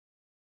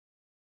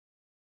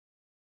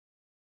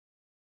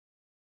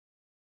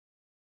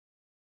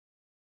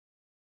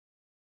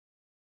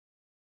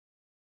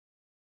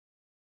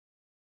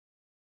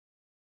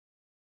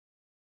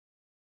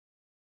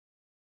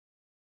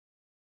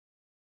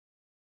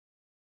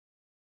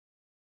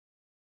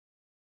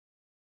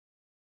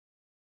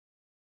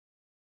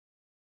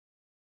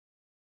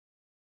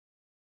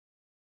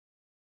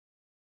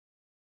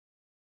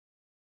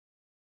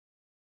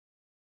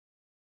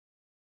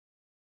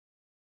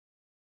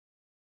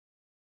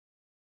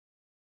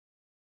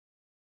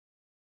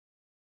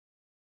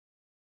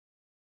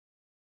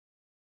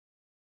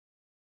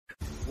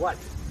What?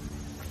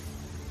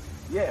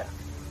 Yeah.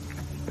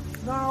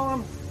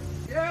 No,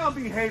 I'm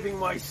behaving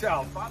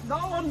myself. No,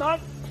 I'm not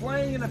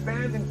playing in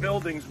abandoned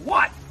buildings.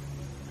 What?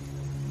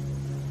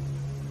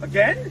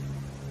 Again?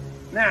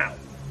 Now,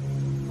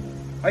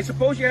 I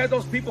suppose you had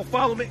those people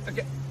follow me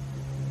again.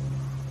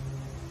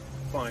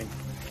 Fine.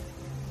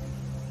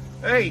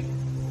 Hey,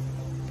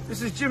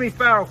 this is Jimmy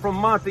Farrow from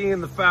Monty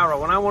and the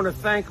Pharaoh, and I want to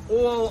thank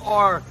all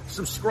our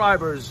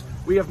subscribers.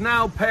 We have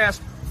now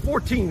passed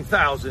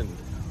 14,000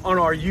 on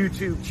our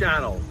YouTube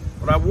channel.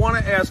 But I want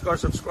to ask our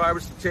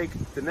subscribers to take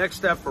the next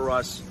step for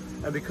us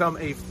and become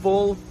a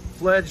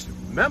full-fledged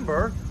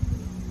member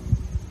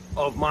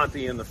of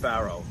Monty and the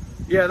Pharaoh.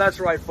 Yeah, that's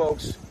right,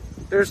 folks.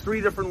 There's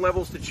 3 different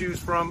levels to choose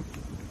from.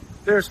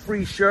 There's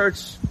free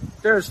shirts.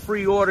 There's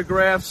free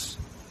autographs.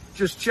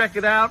 Just check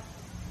it out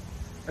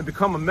and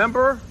become a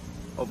member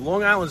of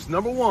Long Island's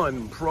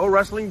 #1 pro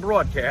wrestling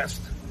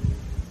broadcast,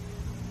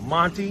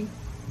 Monty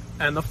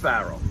and the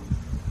Pharaoh.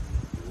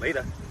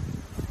 Later.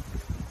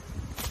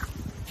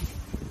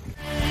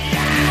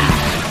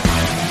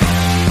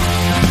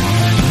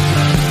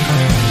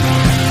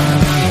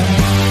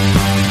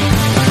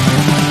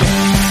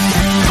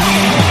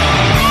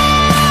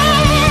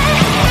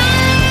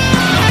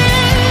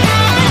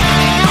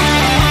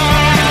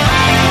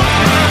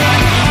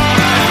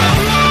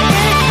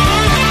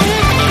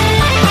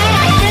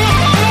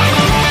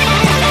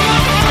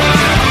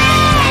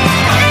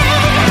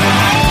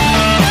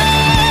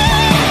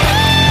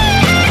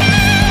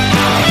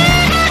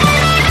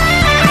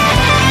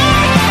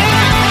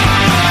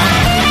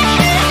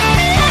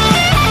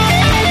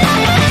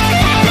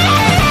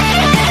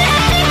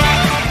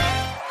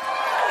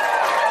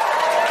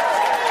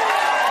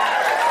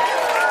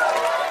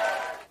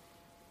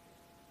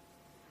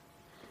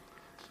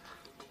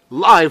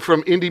 Live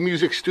from Indie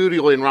Music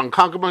Studio in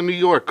Ronkonkoma, New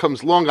York,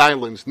 comes Long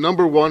Island's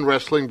 #1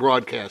 wrestling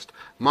broadcast,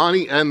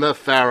 Monty and the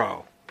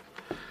Pharaoh.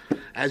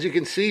 As you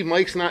can see,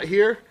 Mike's not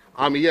here.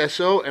 I'm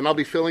ESO, and I'll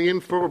be filling in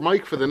for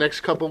Mike for the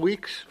next couple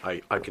weeks.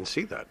 I can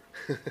see that.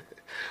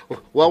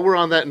 While we're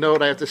on that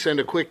note, I have to send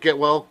a quick get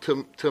well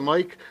to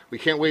Mike. We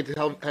can't wait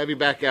to have you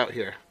back out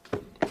here.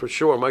 For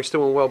sure. Mike's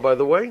doing well, by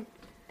the way.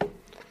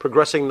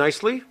 Progressing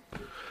nicely.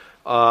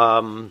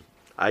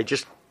 I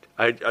just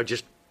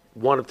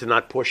wanted to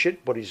not push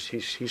it, but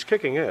he's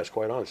kicking ass,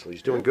 quite honestly.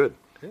 He's doing good.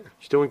 Yeah.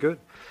 He's doing good.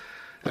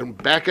 And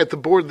back at the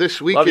board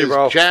this week Love you, is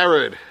bro.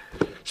 Jared.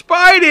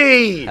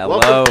 Spidey!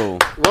 Hello.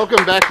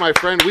 Welcome back, my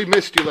friend. We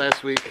missed you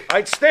last week.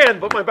 I'd stand,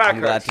 but my back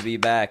I'm glad hurts. to be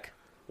back.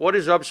 What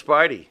is up,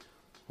 Spidey?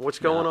 What's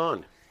going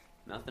on?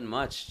 Nothing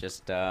much.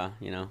 Just,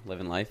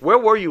 living life. Where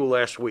were you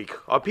last week?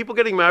 Are people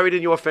getting married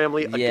in your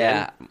family again?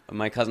 Yeah,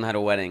 my cousin had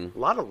a wedding. A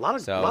lot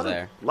So I was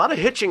there. of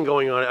hitching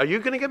going on. Are you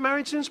going to get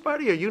married soon,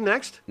 Spidey? Are you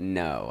next?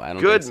 No, I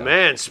don't Good think so.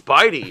 man,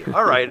 Spidey.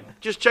 All right,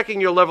 just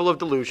checking your level of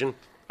delusion.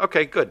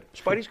 Okay, good.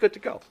 Spidey's good to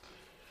go.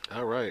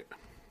 All right.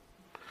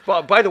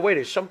 But by the way,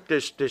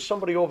 there's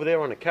somebody over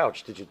there on the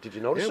couch. Did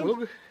you notice him?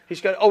 we'll- He's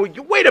got. Oh,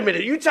 wait a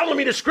minute. You telling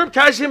me the script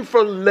has him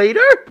for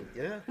later?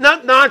 Yeah.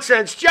 Not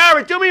nonsense.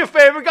 Jared, do me a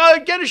favor. Go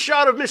get a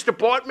shot of Mr.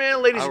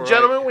 Bartman, ladies All and right.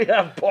 gentlemen. We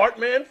have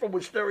Bartman from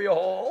Wisteria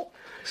Hall.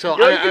 So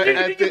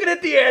You can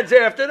hit the ads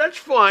after. That's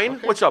fine.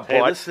 What's up, Hey,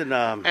 Bart? listen,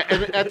 and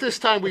at this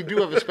time, we do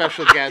have a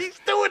special guest. He's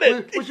doing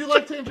it. Would you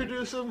like to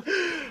introduce him?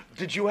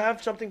 Did you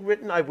have something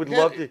written? I would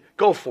love to.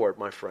 Go for it,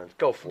 my friend.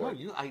 Go for it.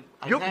 You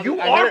You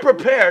are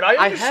prepared.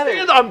 I had it.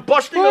 understand. I'm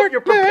busting up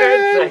your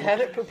prepared I thing.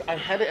 had it. I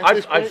had it.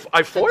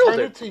 I foiled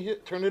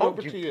it. Turn it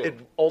over to you. It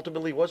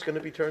ultimately was going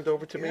to be turned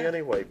over to me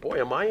anyway. Boy,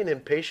 am I an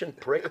impatient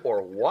prick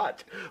or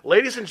what?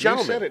 Ladies and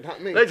gentlemen. said it,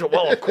 not me.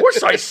 Well, of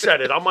course I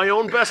said it. I'm my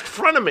own best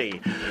frenemy.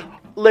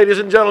 Ladies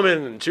and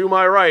gentlemen, to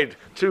my right,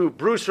 to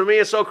Bruce from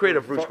ESO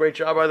Creative. Bruce, great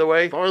job, by the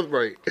way. Far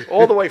right.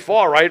 All the way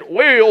far right,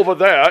 way over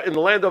there in the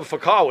land of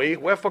Fakawi.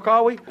 Where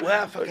Fakawi?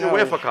 Where Fakawi?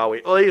 Where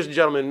Fakawi. Ladies and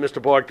gentlemen, Mr.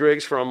 Bart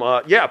Griggs from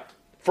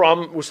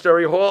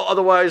Wisteria Hall,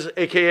 otherwise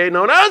a.k.a.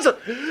 known as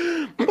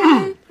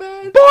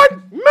Bartman.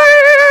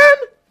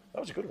 That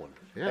was a good one.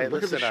 Yeah, Hey,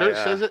 look listen, at the shirt.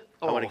 Says it.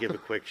 I want to give a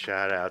quick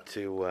shout out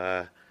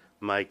to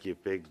Mike, you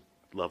big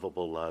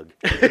lovable lug.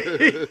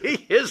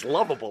 He is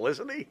lovable,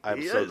 isn't he? I'm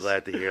He so is.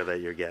 glad to hear that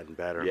you're getting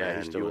better, Yeah, man.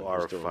 he's doing- you are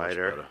he's a doing much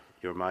fighter. better.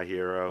 You're my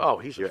hero.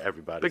 Oh, you're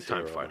everybody's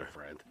big-time hero, fighter. my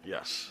friend.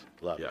 Yes.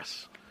 Love it.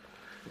 Yes.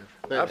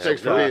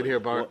 Thanks for being here,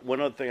 Bart. One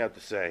other thing I have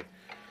to say.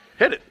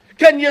 Hit it.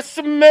 Can you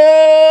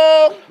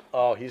smell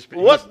Oh, he's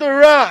what the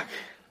Rock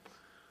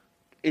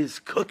is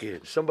cooking?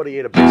 Somebody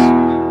ate a piece.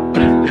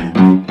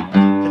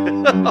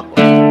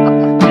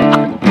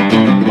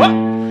 What?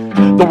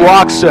 The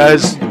Rock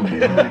says.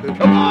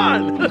 Come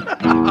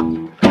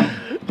on.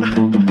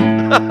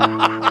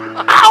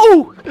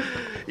 Ow!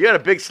 You had a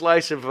big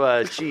slice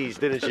of cheese,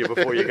 didn't you,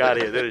 before you got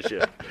here, didn't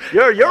you?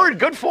 You're in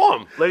good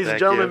form, ladies and Thank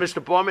gentlemen. you.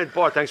 Mr. Barman,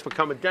 Bart, thanks for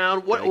coming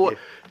down. Thank you.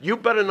 You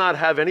better not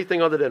have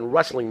anything other than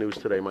wrestling news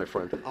today, my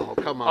friend. Oh,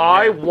 come on.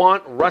 I man.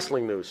 want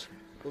wrestling news.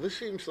 Well, this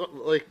seems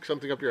like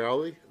something up your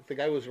alley. The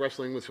guy was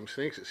wrestling with some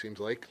snakes, it seems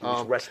like. He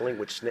was wrestling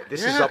with snakes.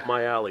 This is yeah. up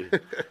my alley.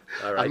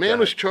 All right, A go man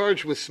was ahead.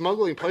 charged with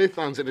smuggling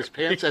pythons in his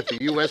pants at the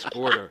U.S.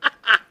 border.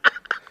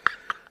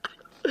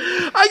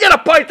 I get a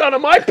python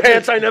in my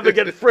pants. I never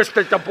get frisked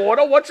at the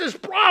border. What's his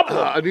problem?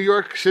 A New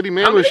York City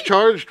man How was many?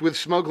 charged with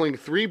smuggling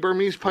 3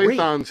 Burmese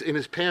pythons in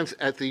his pants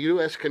at the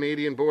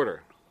U.S.-Canadian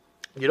border.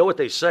 You know what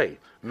they say?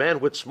 Man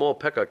with small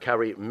pecker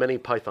carry many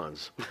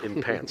pythons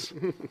in pants.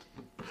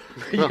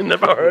 You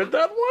never heard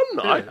that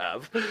one? I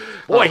have.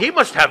 Boy, he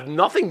must have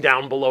nothing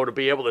down below to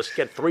be able to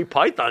get 3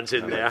 pythons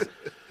in there.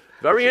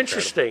 Very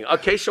interesting.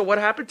 Okay, so what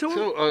happened to him?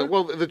 So,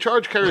 well, the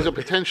charge carries a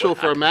potential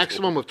for a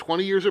maximum of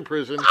 20 years in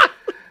prison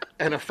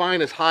and a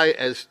fine as high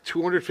as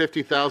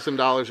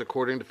 $250,000,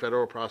 according to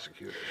federal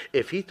prosecutors.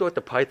 If he thought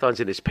the pythons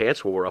in his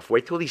pants were rough,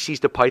 wait till he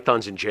sees the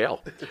pythons in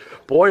jail.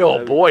 Boy,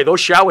 oh boy, those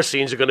shower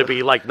scenes are going to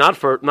be like not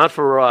for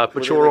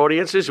mature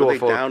audiences or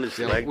for. Down his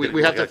leg?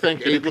 We have to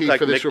thank Did he AP look like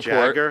for this Mick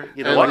report. Jagger?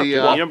 You And know, the,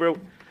 you uh, remember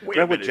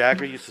when minute.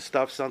 Jagger used to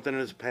stuff something in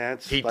his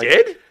pants? He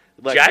did?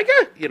 Like,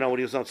 Jagger? You know, when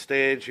he was on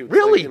stage. He was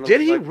Really? like, you know, Did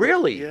he like-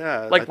 really?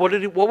 Yeah. Like what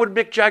would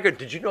Mick Jagger?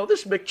 Did you know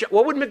this?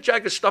 What would Mick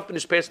Jagger stuff in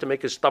his pants to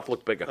make his stuff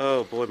look bigger?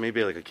 Oh, boy,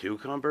 maybe like a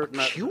cucumber?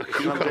 Not Cucumber.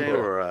 something,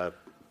 or a...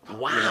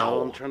 Wow. You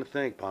know, I'm trying to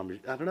think. I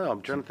don't know.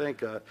 I'm trying to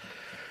think.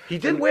 He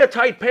did wear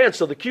tight pants,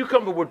 so the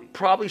cucumber would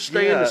probably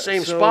stay in the Yeah,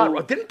 same so-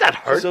 spot. Didn't that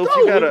hurt so if though?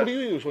 you got What do you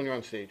use when you're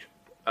on stage?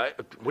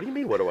 What do you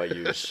mean, what do I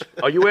use?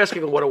 Are you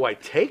asking what do I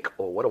take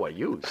or what do I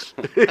use?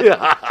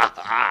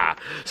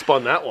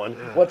 Spun that one.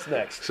 What's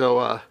next?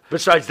 So,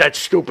 Besides that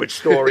stupid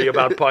story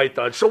about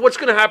Python. So what's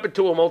going to happen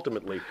to him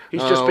ultimately?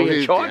 He's just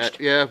being charged?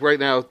 Yeah, right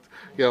now,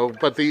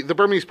 but the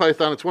Burmese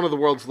python, it's one of the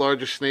world's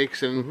largest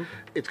snakes, and Mm-hmm.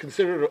 it's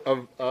considered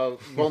a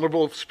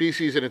vulnerable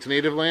species in its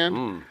native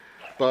land.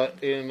 But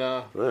in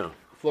Yeah.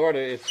 Florida,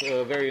 it's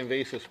a very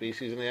invasive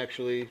species, and they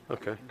actually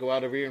Okay. go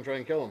out every year and try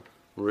and kill them.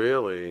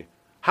 Really?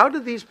 How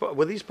did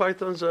were these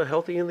pythons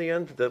healthy in the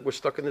end that were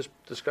stuck in this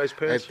guy's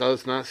pants? It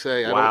does not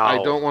say. Wow.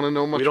 I don't want to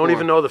know much We don't more.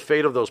 even know the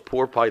fate of those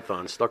poor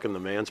pythons stuck in the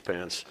man's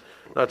pants.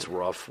 That's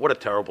rough. What a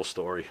terrible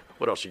story.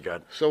 What else you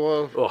got? So,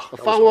 Oh, a that was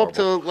follow-up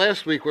to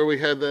last week where we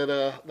had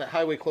that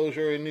highway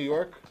closure in New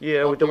York.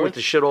 Yeah, up with the north.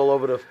 shit all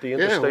over the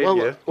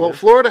interstate. Well,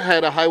 Florida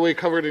had a highway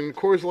covered in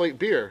Coors Light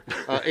beer.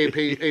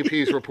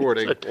 AP's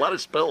reporting. A lot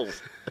of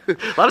spills. A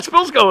lot of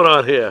spills going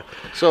on here.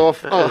 So,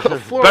 Better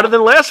Florida,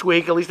 than last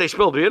week. At least they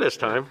spilled beer this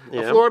time. a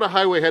Yeah. Florida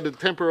highway had to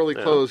temporarily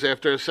close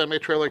after a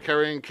semi-trailer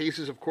carrying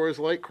cases of Coors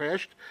Light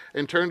crashed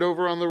and turned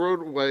over on the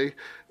roadway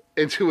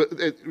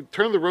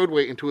turned the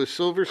roadway into a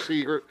silver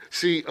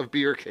sea of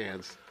beer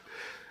cans.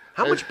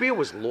 How much beer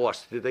was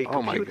lost? Did they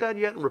Oh, my compute that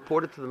yet and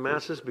report it to the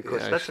masses?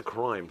 Because Yeah, that's a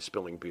crime,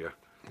 spilling beer.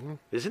 Mm-hmm.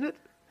 Isn't it?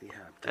 Yeah.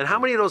 And how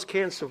many of those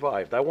cans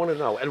survived? I want to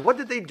know. And what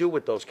did they do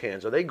with those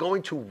cans? Are they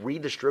going to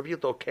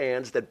redistribute those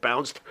cans that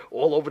bounced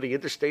all over the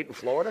interstate in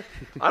Florida?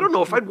 I don't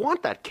know if I'd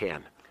want that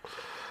can.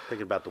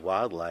 Thinking about the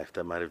wildlife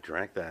that might have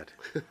drank that.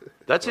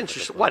 That's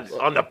interesting. What,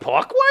 on the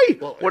parkway?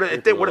 What are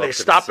they off to the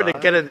stopping to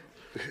side. get it?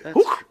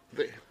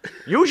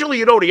 Usually,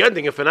 you know the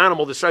ending if an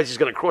animal decides he's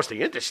going to cross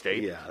the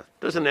interstate. Yeah.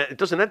 It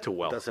doesn't end too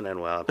well. Doesn't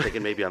end well. I'm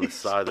thinking maybe on the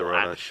side of the road,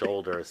 on the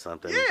shoulder or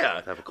something. Yeah,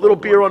 Have a little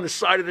cold beer one. on the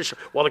side of the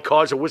while the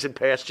cars are whizzing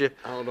past you.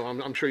 I don't know.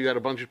 I'm sure you had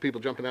a bunch of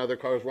people jumping out of their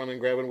cars, running,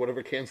 grabbing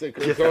whatever cans they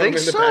could, You throwing them think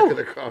in the so? back of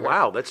the car.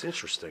 Wow, that's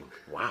interesting.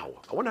 Wow,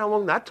 I wonder how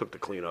long that took to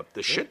clean up.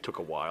 The shit took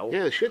a while.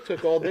 Yeah, the shit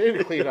took all day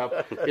to clean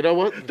up. You know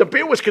what? The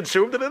beer was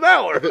consumed in an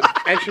hour.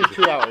 Actually,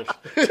 2 hours.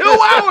 2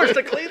 hours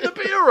to clean the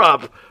beer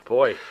up.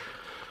 Boy.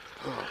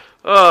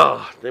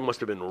 Oh, they must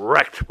have been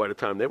wrecked by the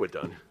time they were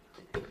done.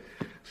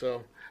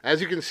 So,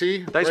 as you can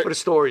see, Thanks for the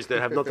stories that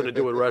have nothing to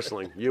do with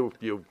wrestling. You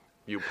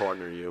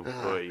partner, you.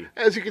 Boy.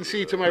 as you can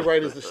see, to my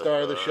right is the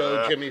star of the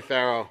show, Jimmy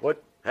Farrow.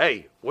 What?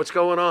 Hey, what's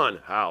going on?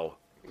 How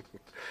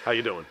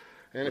you doing?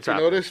 And What's if you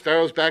happening? notice,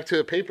 Farrow's back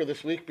to paper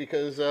this week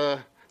because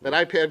that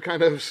iPad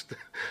kind of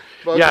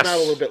bugged Yes. him out a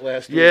little bit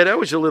last Yeah, week. that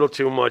was a little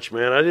too much,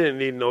 man. I didn't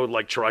need no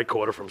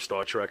tricorder from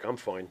Star Trek. I'm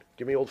fine.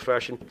 Give me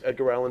old-fashioned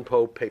Edgar Allan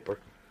Poe paper.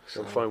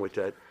 I'm fine with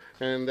that.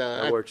 And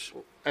That works.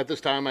 at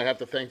this time, I have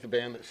to thank the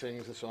band that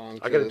sings the song.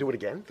 I gotta do it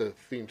again? The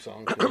theme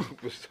song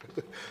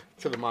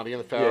to the Monty and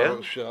the Farrow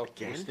Yeah? show,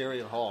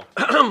 Wisteria Hall.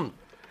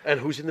 And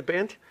who's in the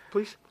band,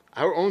 please?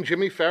 Our own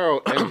Jimmy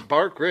Farrow and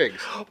Bart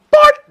Griggs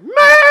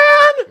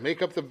Bartman!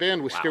 make up the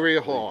band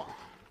Wisteria Hall.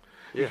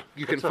 Yeah.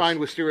 You can find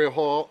Wisteria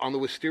Hall on the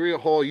Wisteria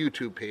Hall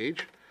YouTube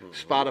page,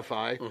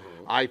 Spotify,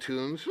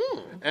 iTunes,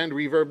 and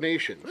Reverb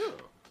Nation.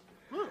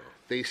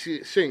 They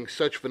sing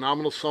such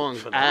phenomenal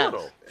songs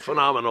Phenomenal.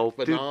 Phenomenal.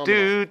 Phenomenal.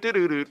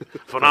 Do-do-do-do-do.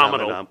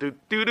 Phenomenal. Phenomenal.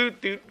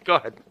 Do-do-do-do. Go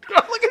ahead.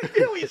 Look at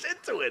him. He's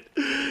into it.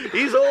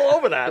 He's all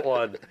over that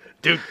one.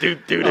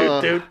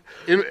 Do-do-do-do-do.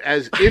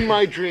 as in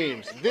my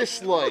dreams,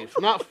 this life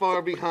not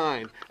far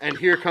behind, and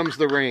here comes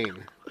the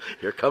rain.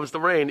 Here comes the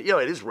rain. Yeah,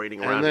 it is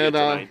raining around then,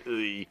 here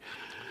tonight.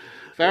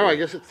 Farrow, I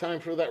guess it's time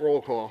for that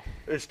roll call.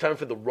 It's time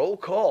for the roll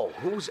call.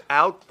 Who's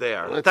out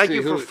there? Let's Thank see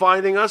you for who-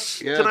 finding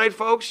us Yeah. tonight,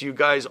 folks. You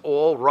guys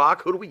all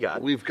rock. Who do we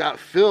got? We've got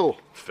Phil.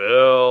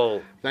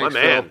 Phil. Thanks,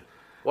 My man. Phil.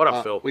 What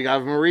up, Phil? We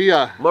have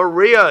Maria.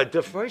 Maria,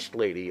 the first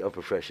lady of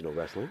professional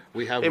wrestling.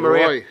 We have Hey,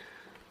 Maria. Roy.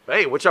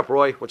 Hey, what's up,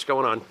 Roy? What's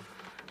going on?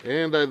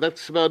 And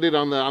that's about it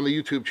on the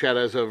YouTube chat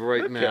as of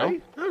right now.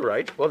 Okay. All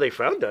right. Well, they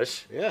found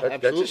us. Yeah,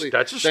 That's absolutely.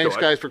 That's a Thanks,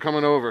 start. guys, for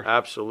coming over.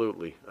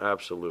 Absolutely.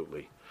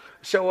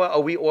 So, are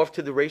we off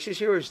to the races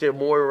here? Is there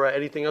more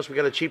anything else we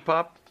got to cheap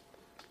pop?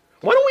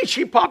 Why don't we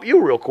cheap pop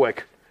you real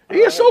quick? He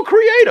is so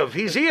creative.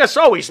 He's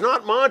ESO. He's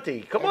not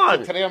Monty. Come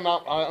on. Today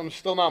I'm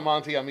still not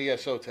Monty. I'm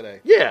ESO today.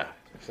 Yeah.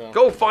 So.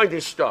 Go find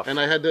his stuff. And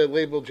I had to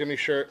label Jimmy's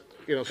shirt,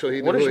 so he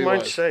knew what who does he mine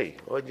was. say?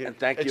 And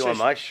thank It you on says,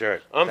 my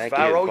shirt. I'm Thank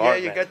Pharaoh. You, Yeah,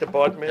 you got the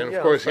Bartman. And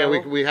of course,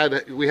 I'm we had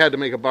to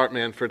make a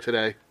Bartman for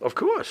today. Of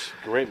course.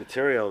 Great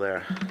material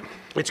there.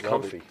 It's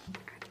comfy.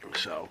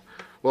 So,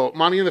 well,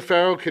 Monty and the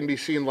Pharaoh can be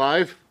seen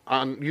live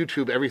on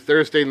YouTube every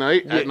Thursday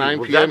night at 9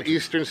 well, p.m. that-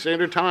 Eastern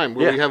Standard Time,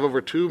 where we have over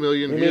 2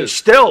 million I mean, views.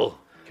 still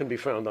can be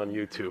found on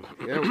YouTube.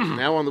 Yeah,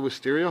 now on the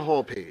Wisteria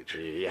Hall page.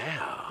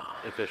 Yeah.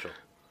 Official.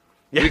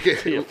 Yeah, We the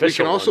can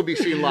official also one. be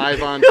seen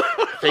live on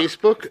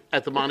Facebook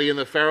at the Monty and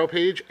the Pharaoh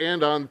page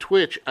and on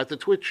Twitch at the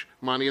Twitch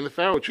Monty and the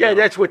Pharaoh channel.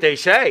 Yeah, that's what they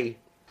say.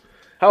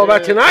 How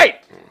about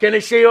tonight? Can they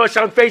see us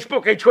on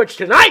Facebook and Twitch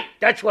tonight?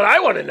 That's what I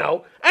want to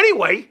know.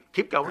 Anyway,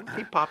 keep going.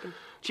 Keep popping.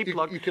 Cheap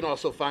plug. You can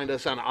also find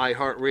us on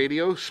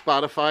iHeartRadio,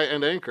 Spotify,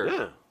 and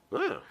Anchor.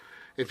 Yeah.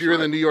 If you're in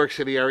the New York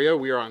City area,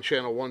 we are on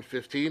channel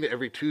 115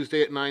 every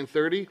Tuesday at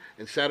 9:30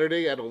 and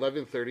Saturday at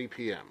 11:30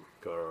 p.m.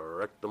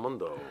 Correct the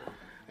mundo.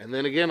 And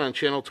then again on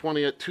channel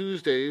 20 at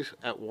Tuesdays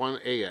at 1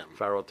 a.m.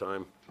 Pharaoh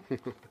time.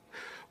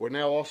 We're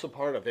now also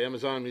part of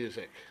Amazon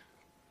Music.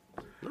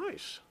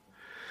 Nice.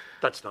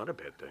 That's not a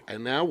bad thing.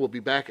 And now we'll be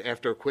back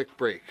after a quick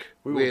break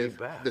We will be with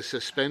back. the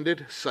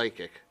suspended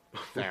psychic,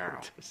 Pharaoh.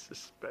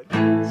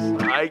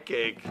 Suspended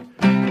psychic.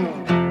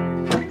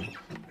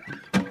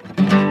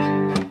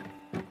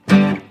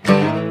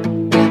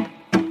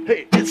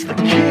 Hey, it's the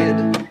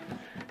kid.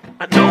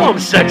 I know I'm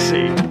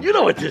sexy. You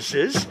know what this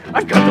is.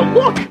 I've got the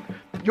look.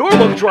 Your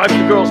look drives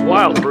the girls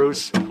wild,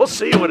 Bruce. We'll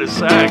see you in a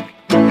sec.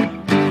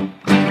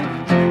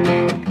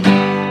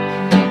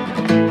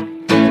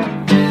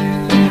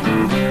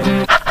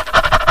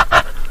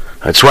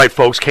 That's right,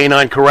 folks.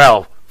 Canine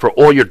Corral. For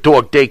all your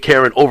dog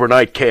daycare and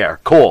overnight care,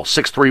 call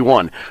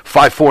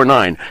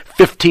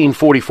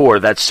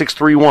 631-549-1544. That's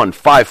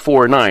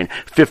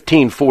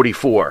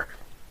 631-549-1544.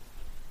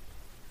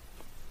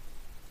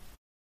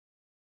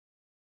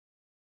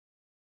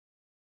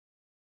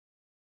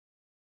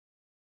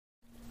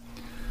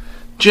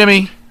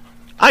 Jimmy,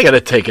 I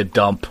gotta take a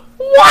dump.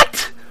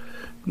 What?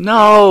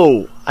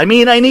 No, I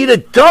mean I need a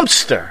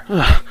dumpster.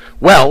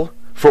 Well,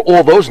 for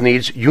all those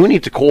needs, you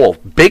need to call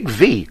Big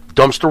V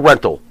Dumpster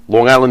Rental,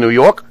 Long Island, New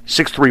York,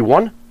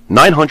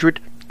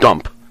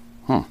 631-900-DUMP.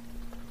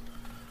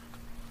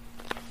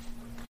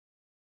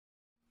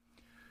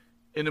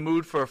 In the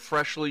mood for a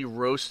freshly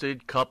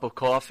roasted cup of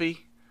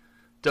coffee?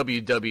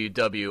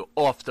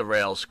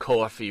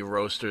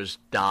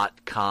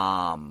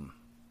 www.offtherailscoffeeroasters.com.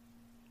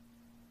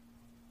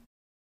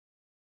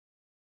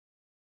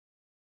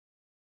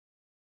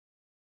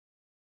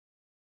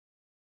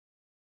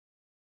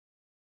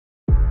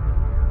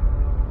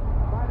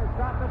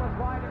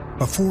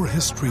 Before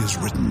history is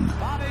written,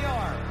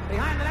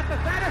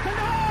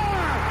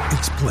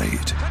 it's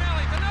played.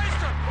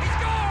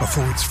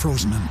 Before it's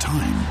frozen in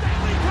time,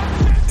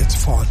 it's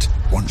fought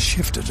one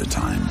shift at a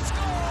time.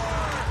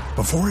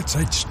 Before it's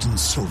etched in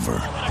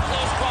silver,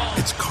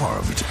 it's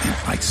carved in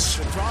ice.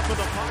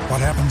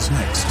 What happens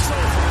next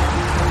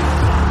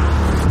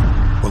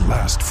will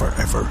last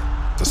forever.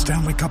 The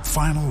Stanley Cup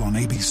Final on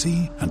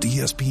ABC and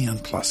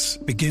ESPN Plus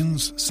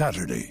begins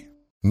Saturday.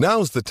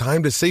 Now's the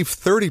time to save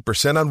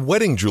 30% on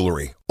wedding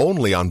jewelry,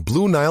 only on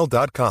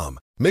BlueNile.com.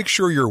 Make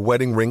sure your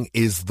wedding ring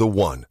is the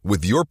one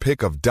with your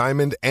pick of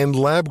diamond and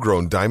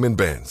lab-grown diamond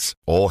bands,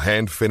 all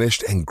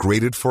hand-finished and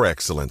graded for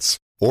excellence.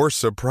 Or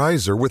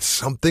surprise her with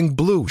something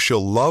blue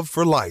she'll love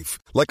for life,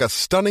 like a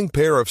stunning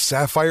pair of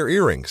sapphire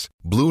earrings.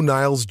 Blue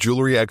Nile's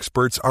jewelry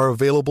experts are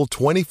available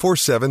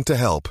 24/7 to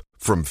help,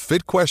 from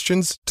fit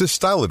questions to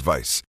style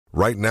advice.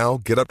 Right now,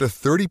 get up to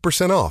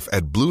 30% off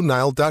at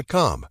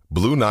BlueNile.com.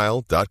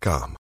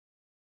 BlueNile.com.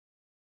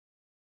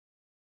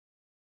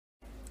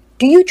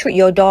 Do you treat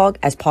your dog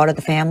as part of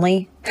the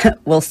family?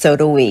 Well, so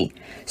do we.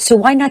 So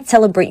why not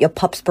celebrate your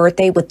pup's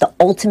birthday with the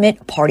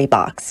ultimate party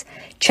box?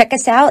 Check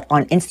us out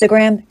on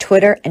Instagram,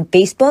 Twitter, and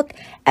Facebook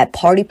at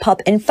Party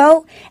Pup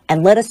Info,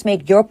 and let us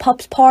make your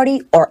pup's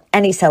party or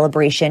any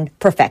celebration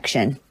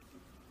perfection.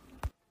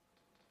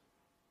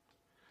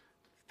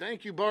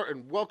 Thank you, Bart,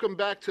 and welcome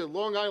back to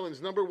Long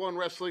Island's #1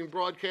 wrestling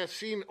broadcast,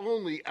 seen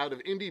only out of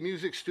Indie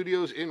Music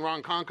Studios in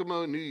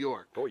Ronkonkoma, New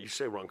York. Oh, you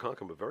say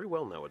Ronkonkoma very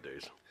well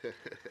nowadays.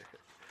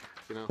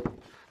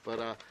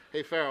 But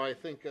hey, Pharaoh, I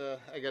think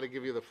I got to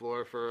give you the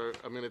floor for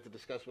a minute to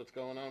discuss what's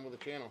going on with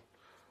the channel.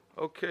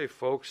 Okay,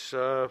 folks.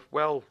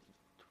 Well,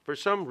 for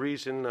some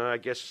reason, I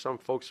guess some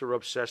folks are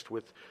obsessed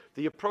with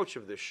the approach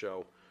of this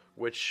show,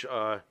 which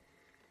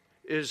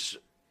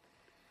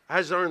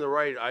has earned the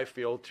right, I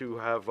feel, to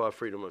have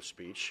freedom of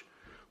speech.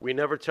 We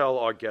never tell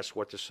our guests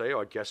what to say.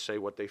 Our guests say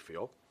what they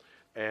feel.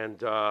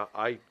 And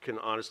I can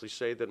honestly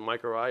say that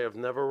Mike or I have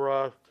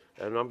never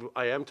and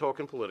I am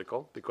talking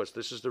political because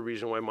this is the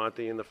reason why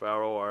Monty and the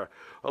Pharaoh are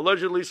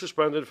allegedly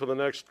suspended for the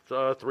next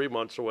 3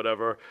 months or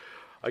whatever.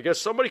 I guess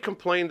somebody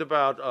complained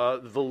about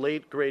the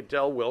late, great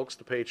Del Wilkes,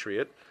 the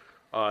Patriot,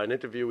 an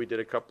interview we did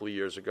a couple of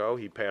years ago.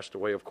 He passed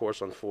away, of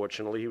course,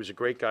 unfortunately. He was a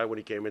great guy when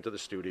he came into the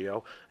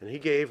studio, and he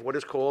gave what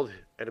is called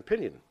an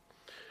opinion.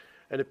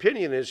 An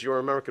opinion is your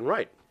American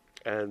right,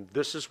 and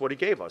this is what he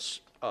gave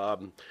us.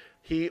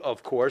 He,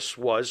 of course,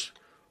 was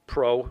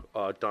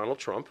pro-Donald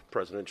Trump,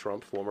 President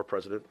Trump, former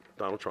President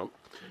Donald Trump,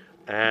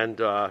 and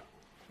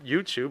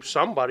YouTube,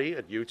 somebody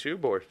at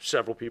YouTube, or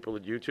several people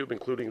at YouTube,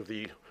 including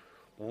the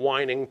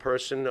whining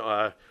person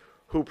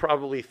who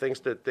probably thinks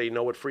that they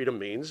know what freedom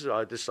means,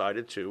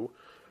 decided to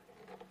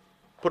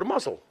put a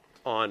muzzle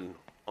on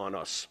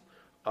us.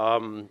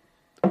 I'm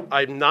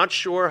not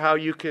sure how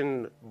you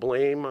can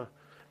blame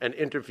an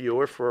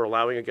interviewer for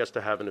allowing a guest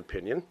to have an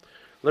opinion.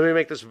 Let me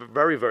make this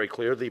very, very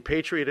clear. The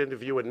Patriot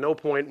interview at no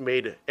point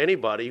made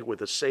anybody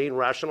with a sane,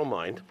 rational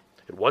mind,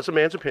 it was a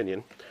man's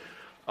opinion,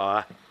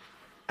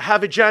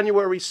 have a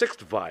January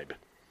 6th vibe.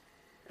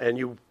 And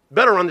you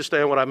better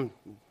understand what I'm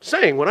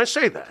saying when I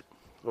say that,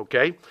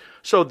 okay?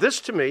 So this,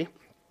 to me,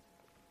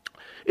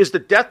 is the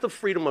death of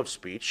freedom of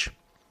speech.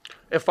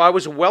 If I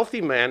was a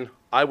wealthy man,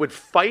 I would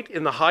fight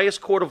in the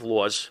highest court of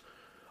laws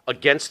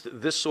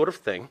against this sort of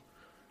thing.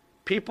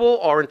 People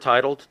are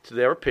entitled to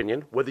their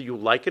opinion, whether you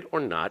like it or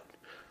not.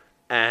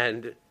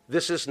 And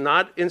this is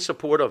not in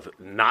support of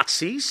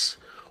Nazis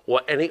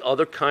or any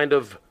other kind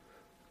of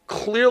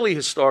clearly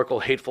historical,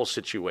 hateful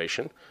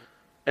situation.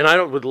 And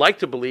I would like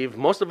to believe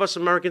most of us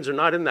Americans are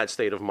not in that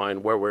state of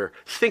mind where we're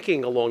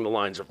thinking along the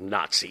lines of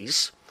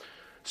Nazis.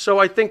 So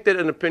I think that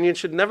an opinion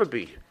should never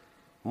be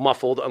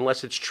muffled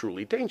unless it's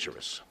truly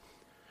dangerous.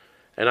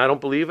 And I don't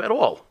believe at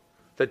all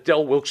that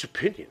Del Wilkes'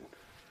 opinion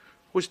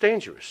was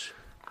dangerous.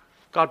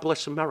 God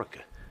bless America.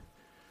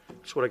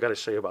 That's what I got to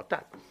say about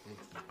that.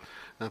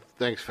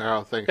 Thanks,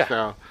 Pharaoh.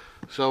 Pharaoh.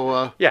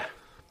 So, yeah.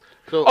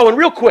 So, and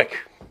real quick,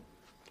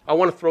 I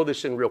want to throw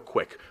this in real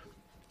quick.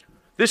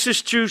 This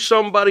is to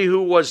somebody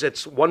who was at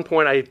one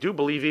point, I do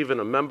believe, even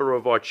a member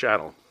of our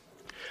channel.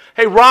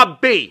 Hey, Rob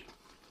B.,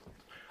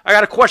 I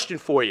got a question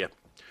for you.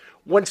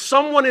 When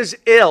someone is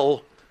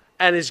ill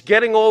and is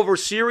getting over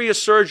serious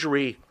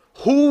surgery,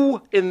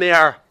 who in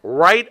their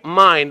right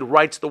mind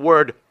writes the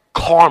word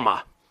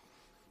karma?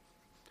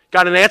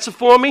 Got an answer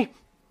for me?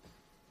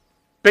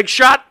 Big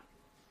shot?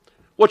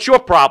 What's your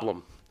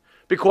problem?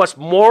 Because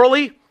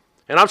morally,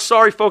 and I'm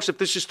sorry, folks, if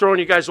this is throwing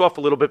you guys off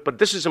a little bit, but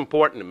this is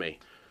important to me.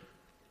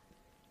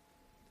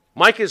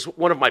 Mike is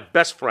one of my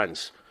best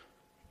friends.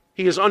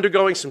 He is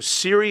undergoing some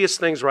serious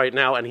things right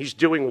now, and he's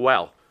doing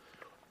well.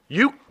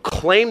 You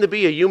claim to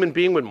be a human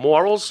being with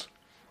morals?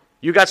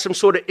 You got some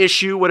sort of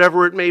issue,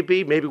 whatever it may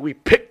be. Maybe we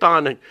picked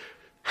on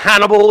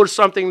Hannibal or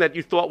something that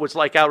you thought was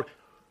like out.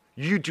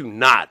 You do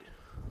not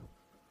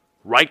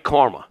write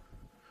karma,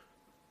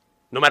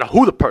 no matter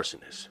who the person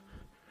is.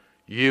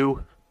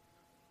 You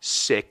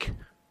sick,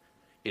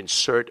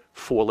 insert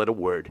 4-letter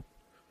word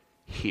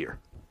here.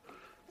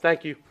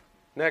 Thank you.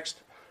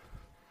 Next.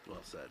 Well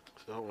said.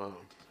 So,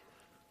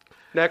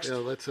 next.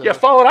 Yeah,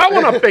 follow that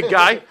one up, big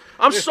guy.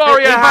 I'm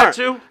sorry I had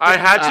to.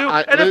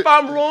 And if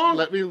I'm wrong,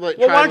 why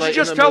don't you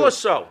just tell us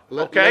so,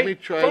 okay?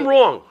 If I'm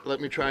wrong. Let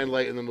me try and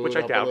lighten the mood Which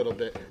I up doubt. a little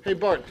bit. Hey,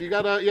 Bart, you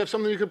have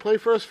something you could play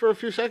for us for a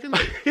few seconds?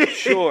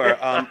 Sure.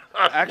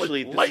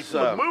 Actually,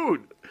 Lighten the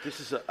mood. This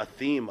is a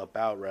theme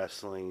about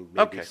wrestling.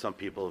 Maybe Okay. some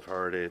people have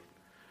heard it,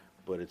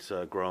 but it's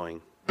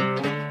growing.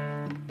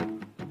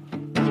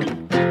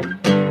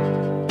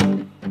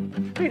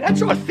 Hey,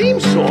 that's our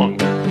theme song.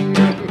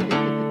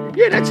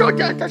 Yeah, that's our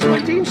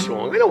theme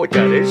song. I know what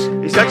that is.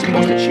 Is that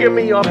supposed to cheer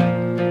me up?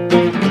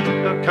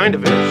 Kind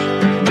of is.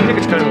 I think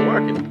it's kind of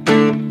working.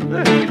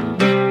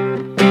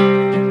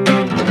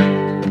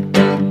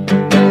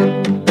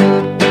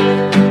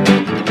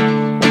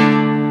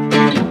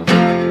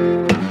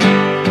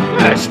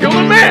 Yeah, still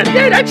the man.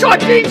 Yeah, that's our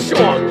theme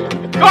song.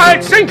 Go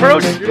ahead, sing,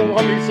 Bruce. You don't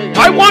want me to sing.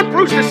 I want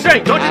Bruce to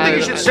sing. Don't you think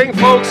you should sing,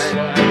 folks?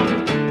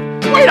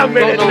 Wait a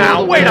minute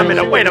now. Wait a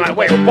minute.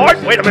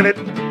 Bart, wait a minute.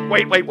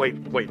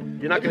 Wait.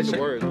 You're not going to sing?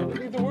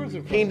 The words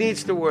in front. He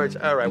needs the words.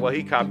 All right, well,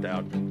 he copped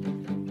out.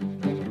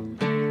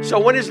 So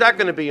when is that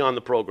going to be on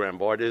the program,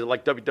 Bart? Is it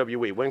like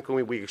WWE? When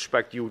can we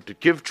expect you to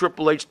give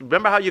Triple H?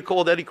 Remember how you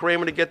called Eddie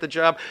Kramer to get the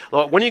job?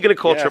 When are you going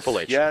to call Triple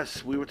H?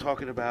 Yes, we were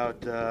talking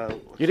about...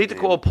 You need to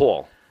call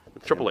Paul.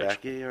 Triple H.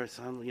 Becky or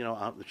something,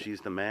 she's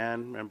the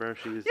man. Remember,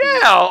 she was.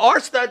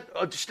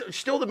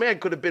 Still the man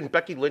could have been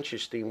Becky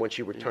Lynch's theme when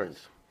she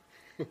returns.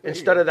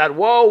 Instead of that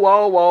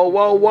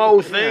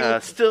whoa thing. Yeah,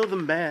 still the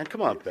man.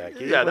 Come on,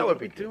 Becky. Yeah, that what would are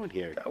we be doing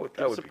here? That would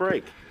Give us a be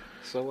break.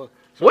 So,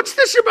 What's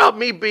this about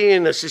me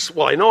being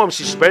well, I know I'm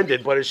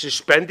suspended, but a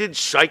suspended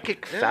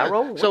psychic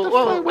pharaoh?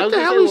 What the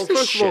hell is this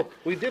first shit? of all,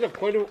 we did have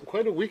quite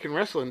a week in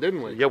wrestling,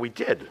 didn't we? Yeah, we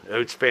did.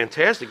 It's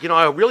fantastic.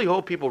 I really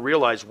hope people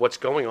realize what's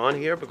going on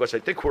here because I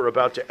think we're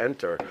about to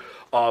enter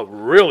a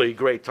really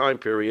great time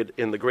period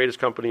in the greatest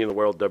company in the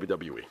world,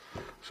 WWE.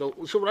 So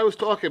what I was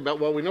talking about,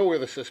 well, we know where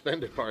the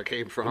suspended part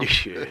came from.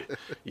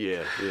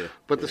 Yeah.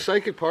 But the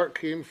psychic part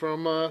came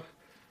from, I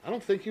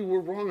don't think you were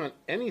wrong on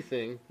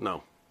anything.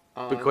 No,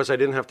 because I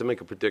didn't have to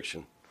make a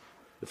prediction.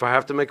 If I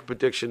have to make a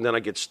prediction, then I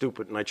get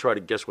stupid and I try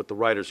to guess what the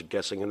writers are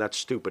guessing, and that's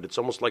stupid. It's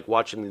almost like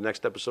watching the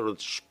next episode of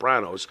The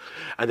Sopranos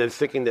and then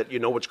thinking that you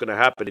know what's going to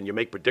happen and you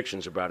make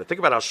predictions about it. Think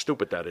about how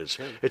stupid that is.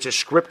 It's a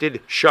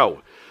scripted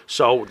show.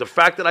 So the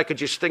fact that I could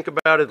just think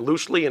about it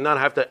loosely and not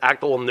have to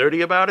act all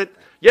nerdy about it,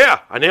 yeah,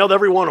 I nailed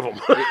every one of them.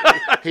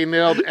 He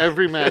nailed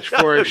every match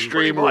for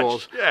Extreme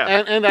Rules.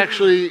 Yeah. And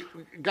actually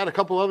got a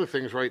couple other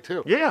things right,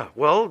 too. Yeah,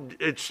 well,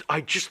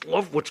 I just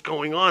love what's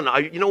going on.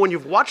 When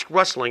you've watched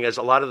wrestling, as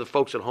a lot of the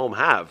folks at home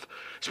have,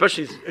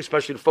 especially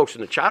the folks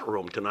in the chat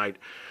room tonight,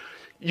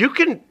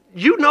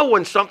 you know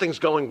when something's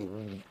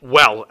going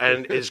well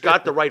and has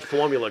got the right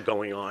formula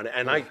going on.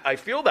 And I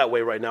feel that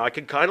way right now. I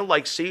can kind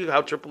of see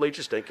how Triple H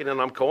is thinking,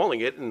 and I'm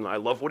calling it, and I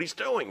love what he's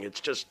doing.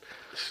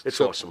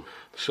 It's awesome.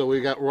 So we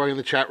got Roy in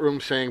the chat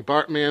room saying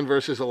Bartman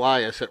versus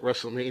Elias at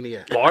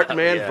WrestleMania.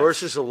 Bartman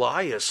versus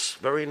Elias.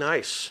 Very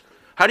nice.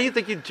 How do you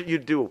think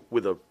you'd do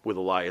with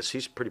Elias?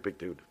 He's a pretty big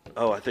dude.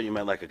 Oh, I thought you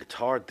meant like a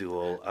guitar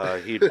duel.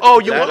 I've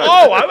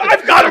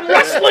got him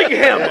wrestling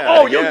him.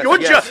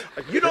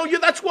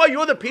 That's why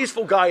you're the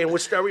peaceful guy in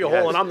Wisteria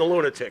Hall and I'm the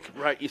lunatic.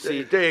 Right, you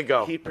see, there you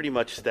go. He'd pretty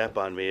much step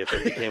on me if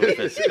it became a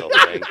physical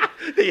thing.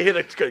 You hit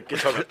a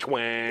guitar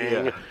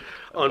twang. Yeah.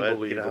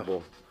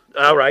 Unbelievable.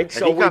 All right,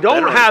 so we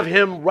don't have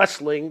him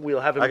wrestling. We'll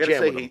have him I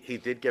jamming. gotta say, he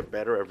did get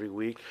better every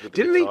week. With the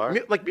Didn't guitar. he?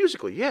 Like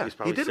musically, yeah. He's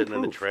probably he did sitting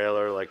in the improve.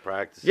 trailer,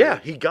 practicing. Yeah,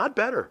 he got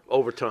better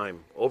over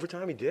time. Over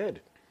time, he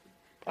did.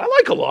 I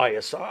like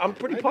Elias. I'm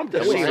pretty pumped to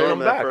We see saw him him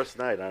back. that first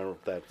night. I don't know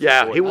if that's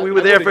Yeah, we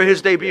were there for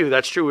his debut.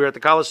 That's true. We were at the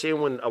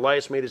Coliseum when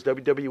Elias made his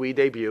WWE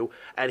debut,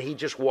 and he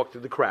just walked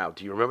through the crowd.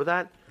 Do you remember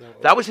that? No.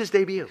 That was his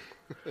debut.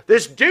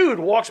 This dude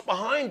walks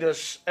behind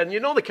us, and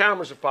the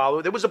cameras are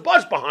following. There was a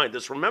buzz behind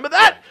us. Remember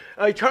that?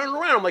 And I turned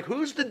around. I'm like,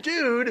 who's the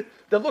dude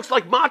that looks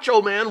like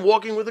Macho Man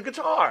walking with a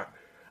guitar?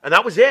 And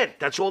that was it.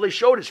 That's all they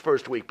showed his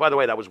first week. By the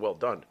way, that was well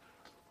done.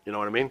 You know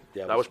what I mean?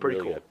 Yeah, that was pretty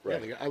really cool. good.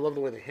 Right. Yeah, I love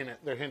the way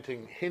they're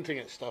hinting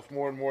at stuff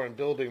more and more and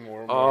building more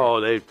and more.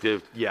 Oh,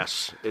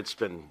 yes. It's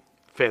been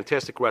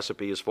fantastic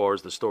recipe as far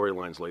as the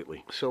storylines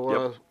lately.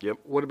 So, yep.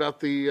 What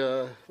about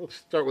let's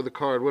start with the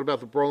card. What about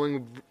the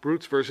Brawling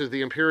Brutes versus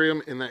the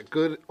Imperium in that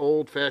good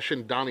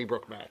old-fashioned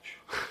Donnybrook match?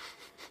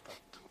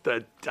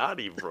 The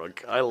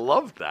Donnybrook. I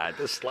love that.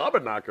 The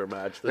Slobberknocker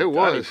match. The It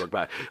was. Donnybrook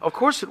match. Of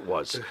course it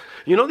was.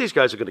 These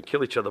guys are going to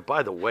kill each other.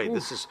 By the way,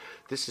 this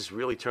is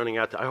really turning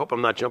out to, I hope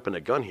I'm not jumping the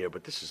gun here,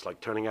 but this is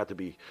like turning out to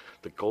be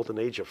the golden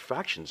age of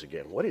factions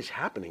again. What is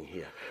happening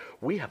here?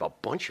 We have a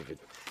bunch of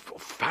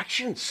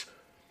factions.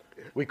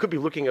 We could be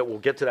looking at, we'll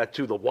get to that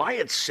too, the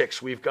Wyatt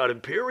Six. We've got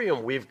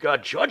Imperium. We've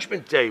got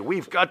Judgment Day.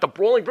 We've got the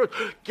Brawling Brutes.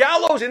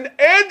 Gallows and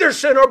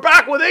Anderson are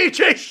back with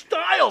AJ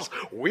Styles.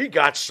 We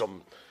got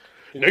some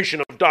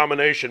Nation of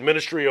Domination,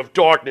 Ministry of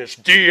Darkness,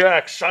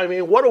 DX. I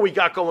mean, what do we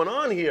got going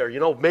on here?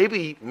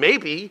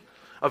 Maybe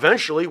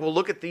eventually we'll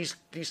look at these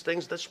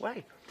things this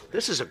way.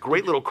 This is a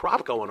great little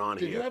crop going on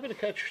Did here. you happen to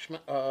catch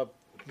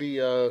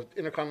the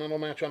Intercontinental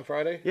match on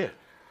Friday?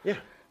 Yeah.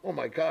 Oh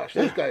my gosh,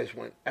 those guys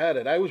went at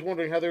it. I was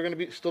wondering how they were going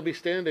to still be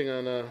standing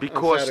on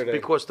Saturday.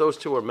 Because those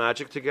two are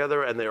magic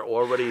together, and they're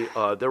already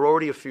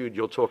a feud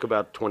you'll talk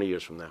about 20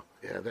 years from now.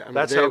 Yeah,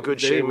 that's how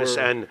good Sheamus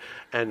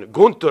and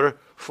Gunther,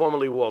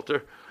 formerly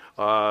Walter.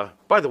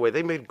 By the way,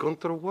 they made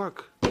Gunther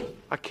work.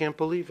 I can't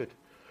believe it.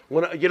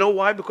 You know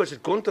why? Because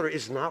Gunther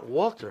is not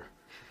Walter,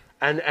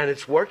 and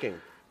it's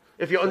working.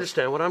 If you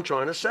understand what I'm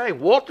trying to say,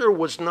 Walter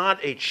was not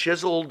a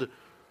chiseled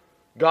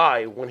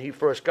guy when he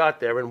first got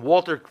there, and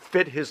Walter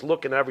fit his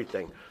look and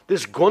everything.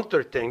 This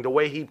Gunther thing, the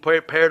way he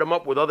paired him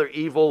up with other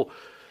evil,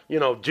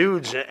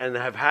 dudes, and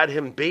have had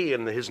him be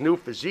in his new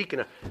physique,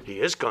 and he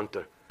is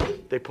Gunther.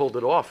 They pulled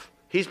it off.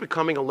 He's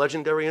becoming a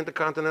legendary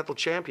Intercontinental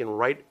Champion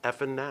right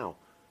effing now.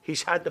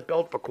 He's had the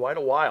belt for quite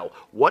a while.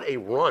 What a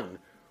run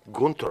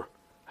Gunther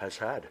has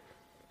had.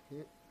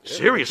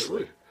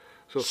 Seriously.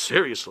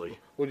 Seriously.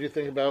 What do you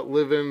think about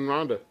Liv and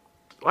Ronda?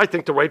 I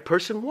think the right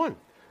person won.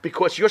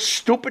 Because your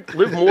stupid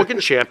Liv Morgan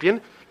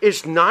champion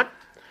is not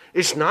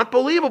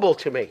believable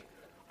to me.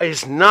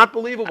 It's not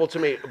believable to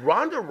me.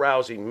 Ronda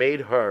Rousey made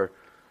her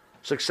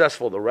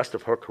successful the rest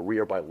of her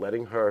career by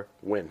letting her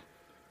win.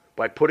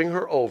 By putting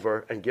her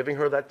over and giving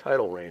her that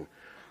title reign.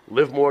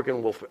 Liv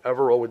Morgan will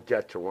forever owe a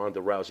debt to Ronda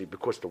Rousey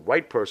because the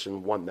right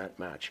person won that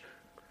match.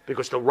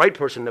 Because the right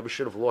person never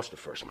should have lost the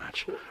first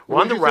match.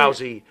 Ronda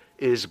Rousey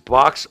is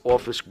box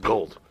office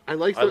gold. I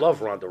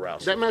love Ronda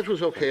Rousey. That match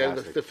was okay.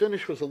 The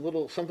finish was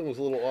something was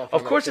a little off.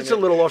 Of course it's a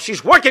little off.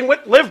 She's working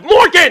with Liv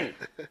Morgan!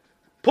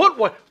 Put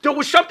what? There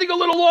was something a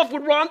little off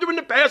with Ronda in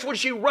the past when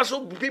she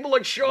wrestled people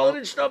like Charlotte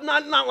and stuff.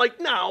 Not like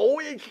no.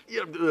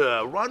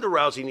 Ronda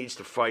Rousey needs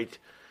to fight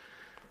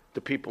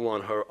the people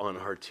on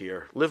her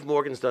tier. Liv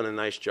Morgan's done a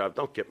nice job.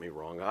 Don't get me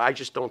wrong. I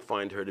just don't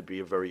find her to be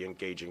a very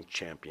engaging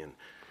champion.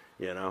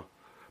 You know.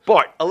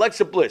 Bart,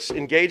 Alexa Bliss,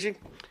 engaging.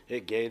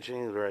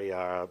 Engaging, very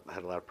had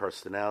a lot of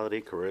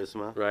personality,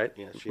 charisma. Right.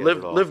 Yeah, she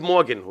Liv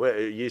Morgan.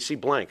 You see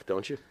blank,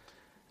 don't you?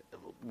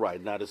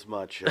 Right, not as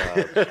much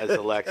as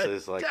Alexa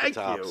is like Thank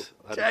the tops.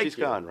 you. She's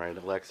gone, right?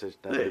 Alexa's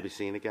never to be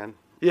seen again.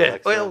 Yeah.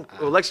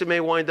 Alexa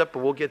may wind up,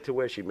 but we'll get to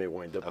where she may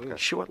wind up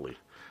shortly.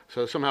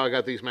 So somehow I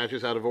got these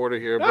matches out of order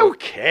here. But, who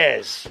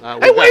cares?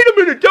 Hey, wait a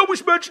minute. That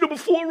was match number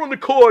 4 on the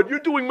card. You're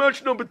doing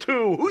match number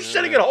 2. Who's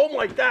sitting at home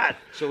like that?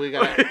 So we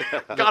got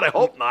God, I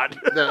hope not.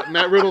 the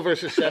Matt Riddle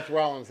versus Seth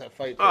Rollins, that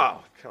fight.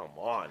 Oh, come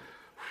on.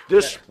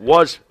 This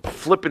was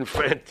flipping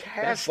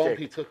fantastic. That bump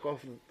he took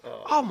off.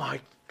 Oh, my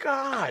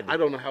God. I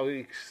don't know how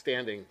he's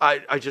standing.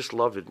 I just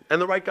love it.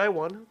 And the right guy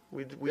won.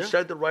 We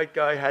said the right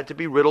guy had to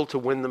be Riddle to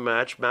win the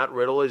match. Matt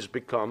Riddle has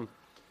become,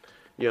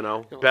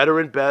 better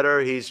and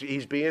better.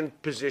 He's being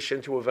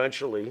positioned to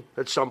eventually,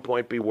 at some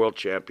point, be world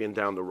champion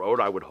down the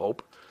road, I would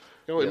hope.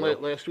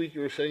 Last week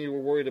you were saying you were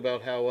worried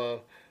about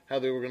how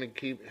they were going to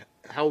keep,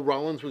 how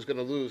Rollins was going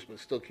to lose but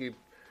still keep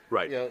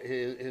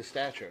his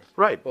stature.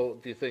 Right. Well,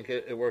 do you think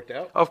it worked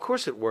out? Of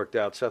course it worked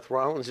out. Seth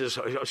Rollins is,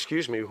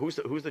 excuse me, who's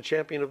the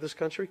champion of this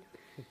country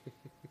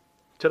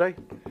today?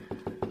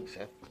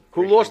 Seth.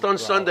 Who lost on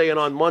Sunday and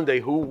on Monday,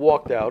 who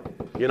walked out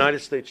United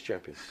States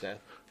champion? Seth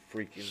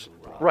freaking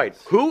Rollins. Right.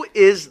 Who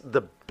is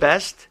the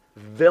best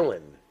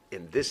villain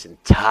in this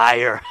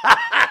entire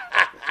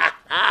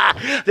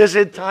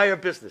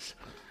business?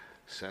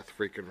 Seth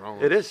freaking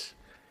Rollins. It is.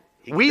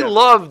 We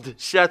loved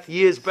Seth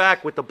years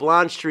back with the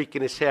blonde streak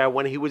in his hair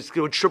when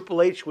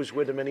Triple H was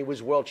with him and he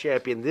was world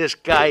champion. This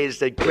guy is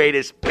the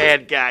greatest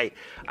bad guy.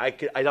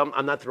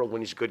 I'm not thrilled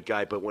when he's a good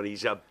guy, but when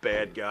he's a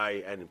bad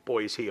guy, and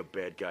boy, is he a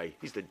bad guy.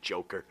 He's the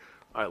Joker.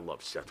 I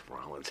love Seth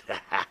Rollins.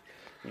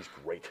 He's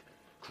great.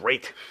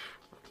 Great.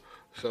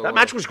 So, that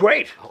match was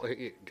great.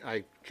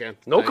 I can't.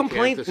 No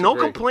complaint. No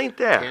complaint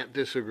there. Can't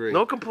disagree.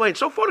 No complaint.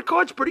 So far, the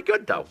card's pretty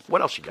good, though.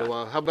 What else you got?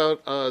 So, how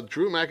about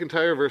Drew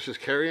McIntyre versus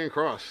Karrion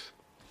Kross?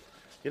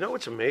 You know,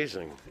 it's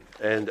amazing.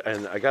 And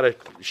I got to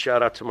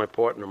shout out to my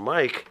partner,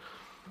 Mike.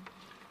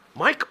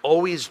 Mike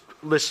always,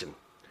 listen,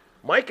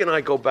 Mike and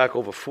I go back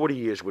over 40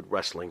 years with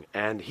wrestling,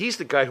 and he's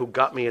the guy who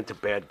got me into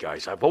bad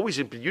guys. I've always,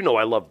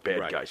 I love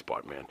bad guys,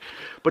 Bart, man.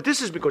 But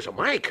this is because of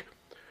Mike.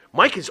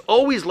 Mike has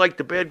always liked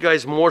the bad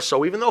guys more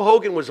so, even though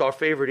Hogan was our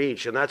favorite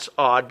each, and that's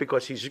odd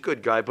because he's a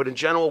good guy. But in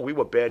general, we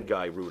were bad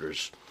guy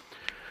rooters.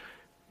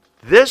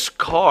 This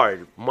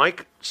card,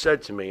 Mike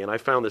said to me, and I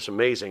found this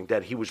amazing,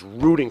 that he was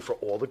rooting for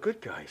all the good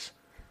guys.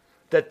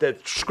 That the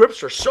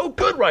scripts are so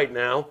good right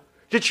now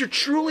that you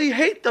truly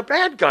hate the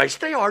bad guys.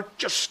 They are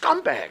just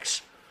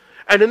scumbags.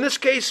 And in this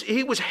case,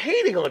 he was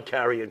hating on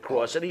Karrion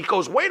Kross, and he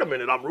goes, wait a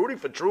minute, I'm rooting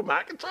for Drew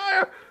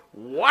McIntyre?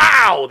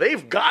 Wow,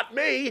 they've got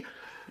me.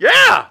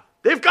 Yeah,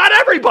 they've got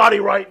everybody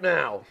right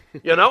now.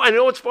 And you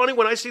know what's funny?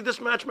 When I see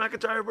this match,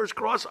 McIntyre versus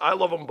Kross, I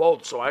love them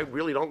both, so I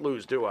really don't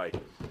lose, do I?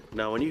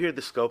 No, when you hear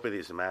the scope of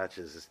these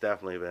matches, it's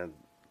definitely been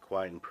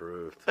quite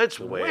improved. It's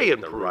the way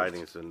improved. The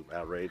writing's been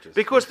outrageous.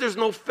 Because there's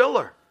no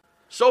filler.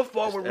 So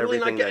far, we're really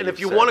not getting. And if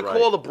you want to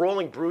call the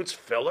Brawling Brutes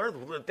filler,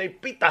 they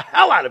beat the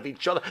hell out of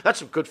each other.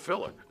 That's a good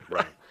filler.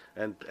 Right.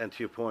 And to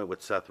your point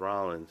with Seth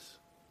Rollins,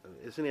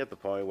 isn't he at the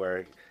point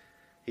where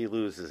he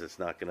loses, it's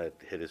not going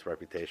to hit his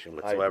reputation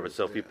whatsoever?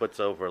 So if he puts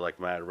over like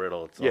Matt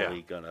Riddle, it's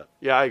only going to...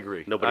 Yeah, I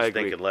agree. Nobody's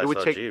thinking less,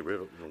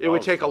 Riddle. It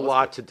would take a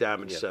lot to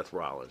damage Seth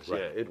Rollins.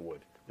 Right. Yeah, it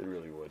would. It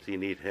really would. So you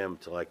need him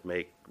to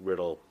make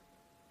Riddle...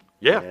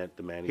 Yeah,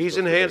 the man he's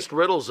enhanced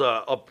Riddle's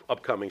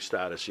upcoming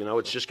status.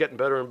 It's just getting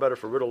better and better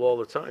for Riddle all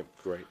the time.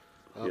 Great.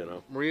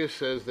 Maria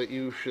says that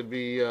you should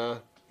be the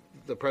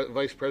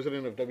vice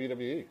president of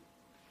WWE.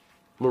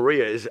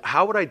 Maria,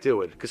 how would I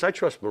do it? Because I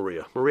trust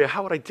Maria. Maria,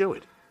 how would I do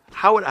it?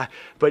 How would I?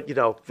 But,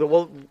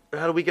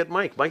 how do we get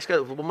Mike? Mike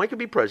could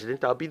be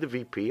president. I'll be the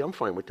VP. I'm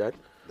fine with that.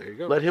 There you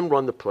go. Let him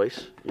run the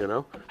place,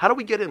 How do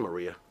we get in,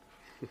 Maria?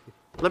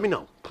 Let me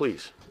know,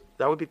 please.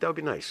 That would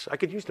be nice. I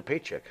could use the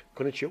paycheck,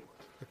 couldn't you?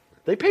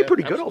 They pay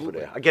pretty good over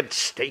there. I get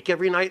steak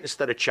every night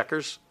instead of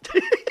checkers.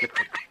 A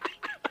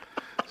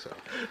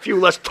few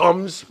less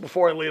Tums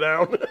before I lay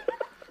down.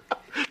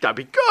 That'd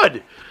be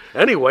good.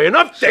 Anyway,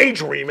 enough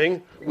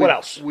daydreaming. What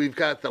else? We've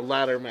got the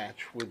ladder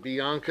match with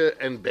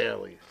Bianca and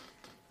Bayley.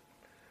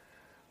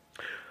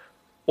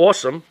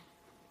 Awesome.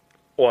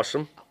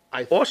 Awesome.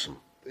 Awesome.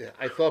 Yeah,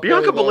 I thought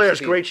Bianca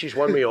Belair's great. She's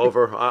won me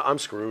over. I'm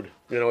screwed.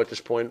 At this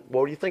point.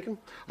 What were you thinking?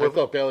 I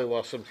thought Bayley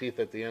lost some teeth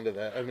at the end of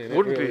that. I mean,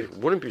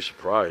 wouldn't be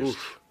surprised.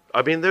 Oof.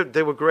 I mean,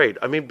 they were great.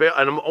 I mean,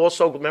 and I'm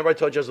also, remember I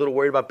told you I was a little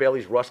worried about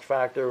Bayley's rust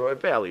factor?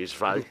 Bayley's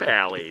fine.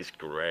 Bayley's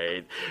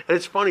great. And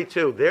it's funny,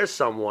 too. There's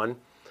someone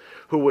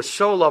who was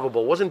so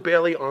lovable. Wasn't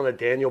Bayley on a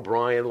Daniel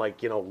Bryan,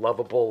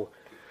 lovable?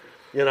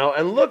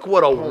 And look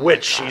what a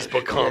witch she's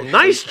become.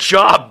 Nice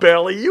job,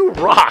 Bayley. You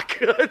rock.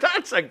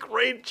 That's a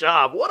great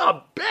job. What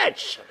a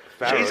bitch.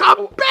 Farrow. She's a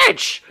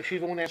bitch. Is she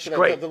the one after She's that,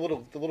 great. the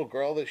little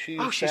girl that she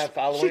Oh, used to have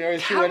following her?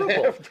 she's She went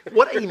terrible. after.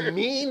 What a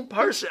mean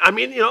person. I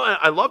mean,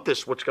 I love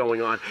this, what's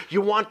going on.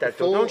 You want that,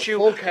 though, don't you?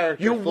 Full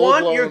character, you full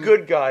want your blown-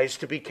 good guys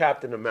to be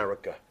Captain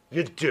America.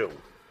 You do.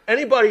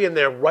 Anybody in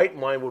their right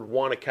mind would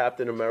want a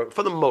Captain America,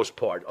 for the most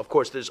part. Of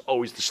course, there's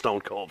always the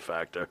Stone Cold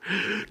factor.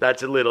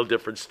 That's a little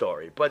different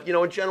story. But,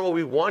 in general,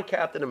 we want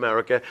Captain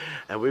America,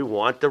 and we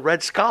want the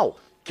Red Skull.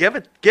 Give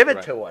it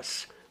to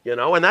us.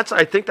 And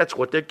I think that's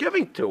what they're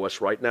giving to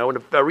us right now in a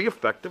very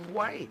effective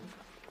way.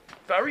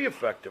 Very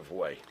effective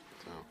way.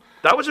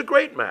 That was a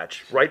great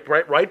match.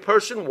 Right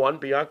person won.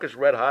 Bianca's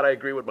red hot. I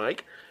agree with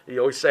Mike. He's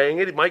always saying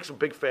it. Mike's a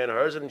big fan of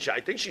hers, and I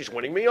think she's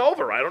winning me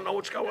over. I don't know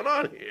what's going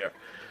on here.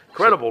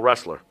 Incredible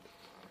wrestler.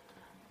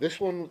 This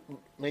one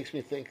makes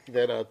me think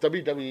that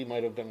WWE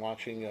might have been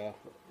watching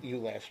you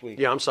last week.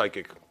 Yeah, I'm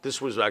psychic.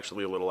 This was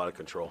actually a little out of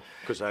control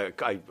because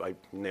I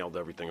nailed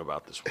everything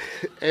about this one.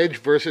 Edge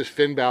versus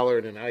Finn Balor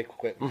in an I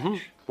Quit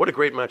match. What a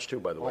great match, too,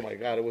 by the way. Oh, my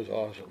God, it was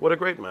awesome. What a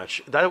great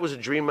match. That was a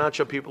dream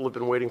matchup people have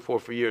been waiting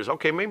for years.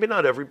 Okay, maybe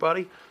not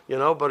everybody,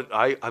 but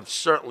I've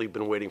certainly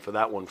been waiting for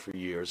that one for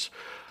years.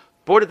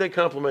 Boy, did they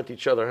complement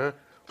each other, huh?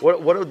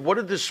 What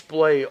a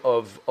display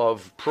of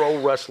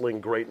pro wrestling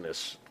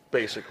greatness,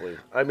 basically.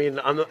 I mean,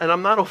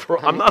 I'm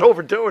not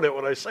overdoing it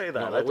when I say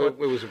that. No, it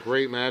was a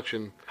great match.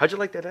 And how'd you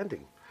like that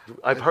ending?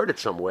 I've heard it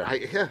somewhere.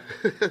 Yeah.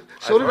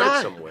 So did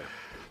I. Somewhere.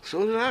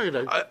 So did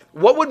I.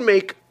 What would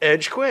make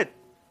Edge quit?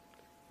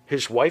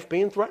 His wife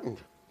being threatened.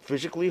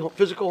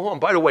 Physical harm.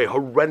 By the way,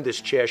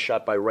 horrendous chair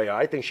shot by Rhea.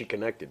 I think she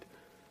connected.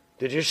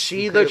 Did you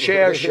see the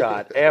chair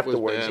shot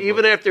afterwards? Bad,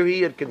 Even after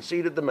he had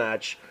conceded the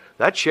match,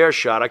 that chair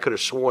shot, I could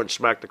have sworn,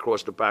 smacked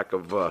across the back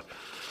of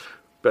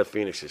Beth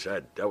Phoenix's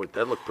head. That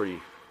looked pretty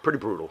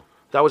brutal.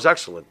 That was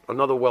excellent.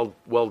 Another well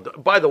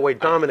done. By the way,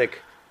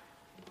 Dominic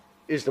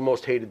is the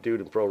most hated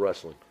dude in pro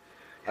wrestling.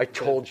 I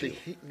told you.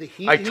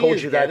 I told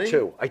you that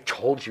too. I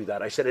told you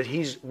that. I said it.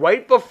 He's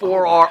right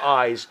before our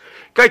eyes.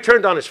 Guy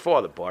turned on his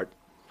father, Bart.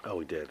 Oh,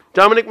 he did.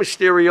 Dominic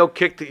Mysterio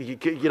kicked,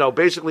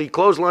 basically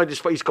clotheslined his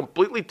face. He's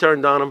completely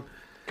turned on him.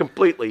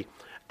 Completely.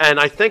 And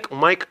I think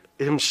Mike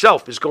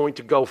himself is going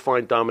to go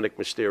find Dominic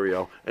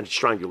Mysterio and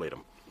strangulate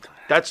him.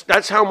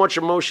 That's how much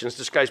emotions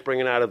this guy's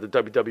bringing out of the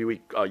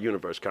WWE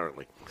universe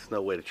currently. There's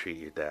no way to treat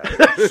your dad.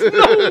 There's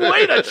no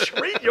way to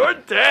treat your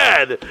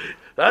dad.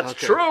 That's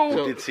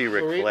true. I did see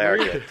Ric Flair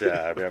get,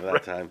 remember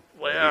that time?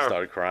 Flair. He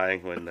started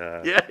crying when...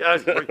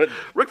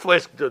 Ric Flair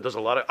does a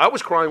lot of... I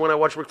was crying when I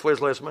watched Ric Flair's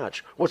last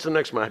match. What's the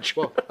next match?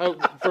 Well,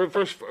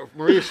 first,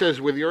 Maria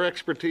says, with your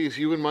expertise,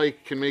 you and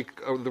Mike can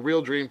make the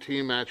real Dream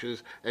Team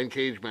matches and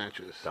cage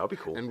matches. That would be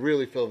cool. And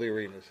really fill the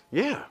arenas.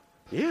 Yeah.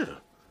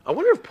 I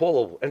wonder if Paul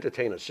will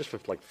entertain us just for,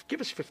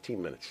 give us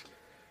 15 minutes.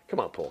 Come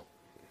on, Paul.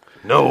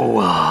 No.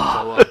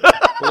 Well,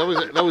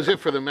 that was it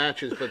for the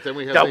matches, but then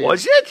we have... That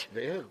was it?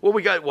 Yeah. Well,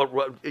 we got...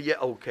 yeah,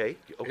 okay.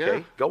 Yeah.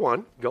 Go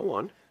on.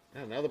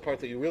 Yeah, now the part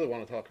that you really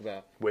want to talk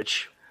about.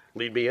 Which?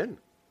 Lead me in.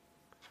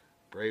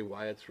 Bray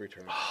Wyatt's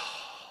return.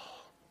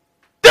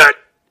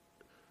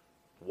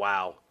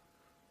 Wow.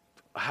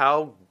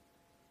 How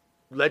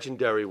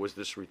legendary was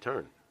this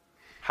return?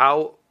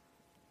 How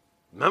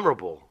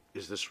memorable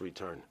is this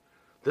return?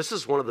 This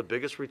is one of the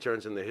biggest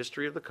returns in the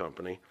history of the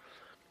company.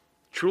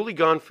 Truly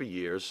gone for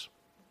years.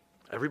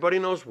 Everybody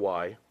knows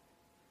why.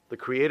 The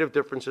creative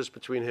differences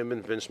between him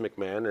and Vince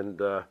McMahon.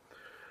 And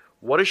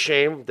what a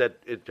shame that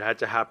it had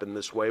to happen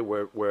this way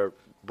where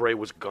Bray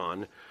was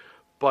gone.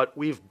 But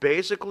we've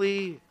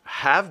basically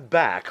have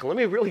back. Let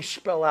me really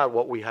spell out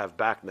what we have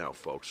back now,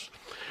 folks.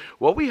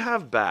 What we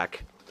have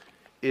back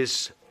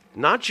is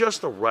not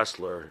just a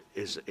wrestler,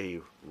 is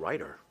a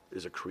writer,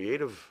 is a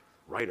creative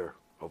writer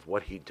of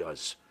what he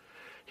does.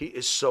 He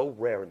is so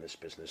rare in this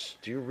business.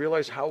 Do you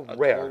realize how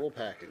rare total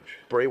package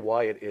Bray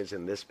Wyatt is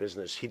in this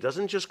business? He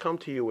doesn't just come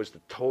to you as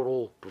the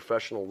total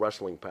professional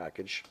wrestling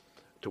package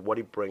to what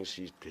he brings,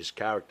 his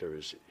character,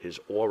 his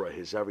aura,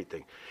 his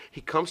everything.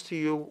 He comes to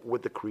you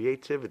with the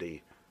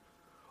creativity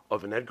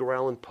of an Edgar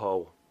Allan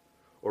Poe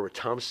or a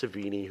Tom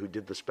Savini who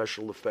did the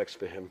special effects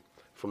for him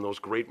from those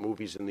great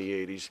movies in the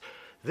 80s.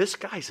 This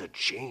guy's a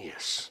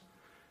genius.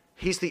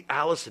 He's the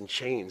Alice in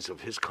Chains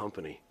of his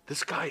company.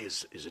 This guy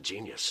is a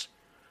genius.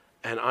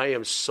 And I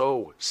am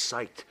so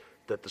psyched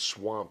that the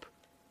Swamp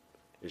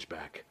is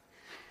back.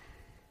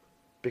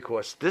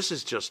 Because this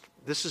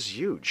is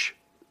huge.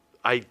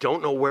 I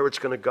don't know where it's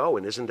going to go,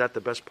 and isn't that the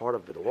best part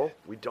of it all?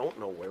 We don't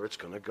know where it's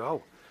going to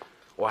go,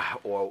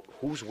 or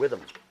who's with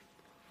him.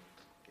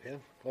 Yeah.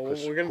 Well,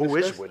 who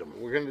is with him?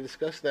 We're going to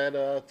discuss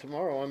that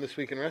tomorrow on This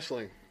Week in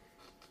Wrestling.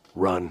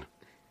 Run.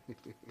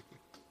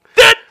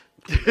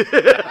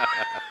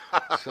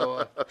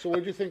 So what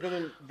did you think of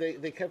them?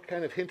 They kept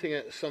kind of hinting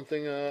at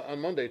something on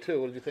Monday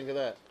too. What did you think of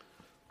that?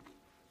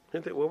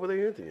 What were they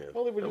hinting at?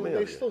 Well,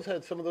 they still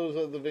had some of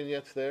those the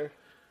vignettes there.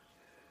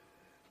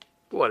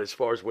 What, as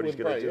far as what he's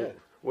going to do? Yeah.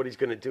 What he's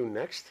going to do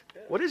next?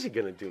 Yeah. What is he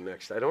going to do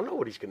next? I don't know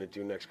what he's going to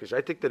do next because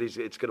I think that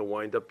it's going to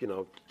wind up.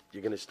 You're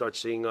going to start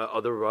seeing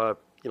other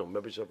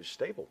members of his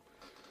stable.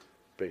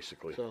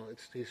 basically. So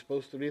he's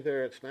supposed to be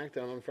there at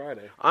SmackDown on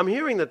Friday. I'm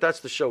hearing that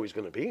that's the show he's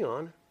going to be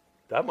on.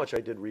 That much I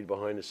did read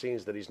behind the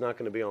scenes, that he's not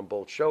going to be on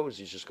both shows.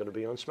 He's just going to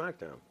be on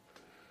SmackDown.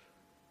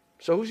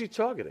 So who's he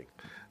targeting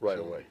right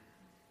away?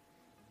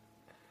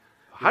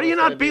 How do you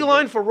not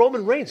beeline for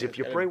Roman Reigns if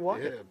you're Bray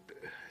Wyatt? Yeah,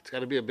 it's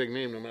got to be a big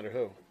name no matter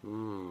who.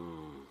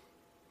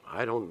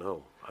 I don't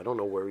know. I don't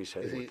know where he's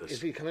headed with this.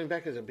 Is he coming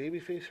back as a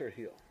babyface or a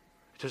heel?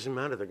 It doesn't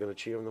matter. They're going to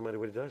cheer him no matter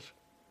what he does.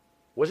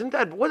 Wasn't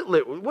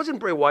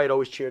Bray Wyatt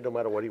always cheered no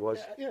matter what he was?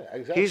 Yeah,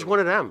 exactly. He's one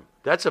of them.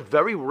 That's a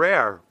very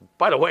rare.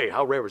 By the way,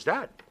 how rare is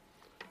that?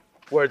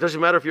 Where it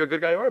doesn't matter if you're a good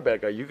guy or a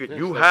bad guy.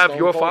 You have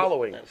your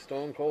following. That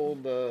Stone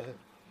Cold.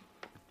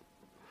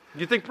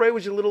 You think Bray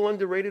was a little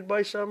underrated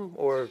by some,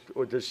 or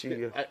does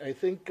he? I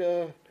think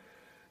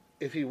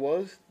if he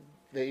was,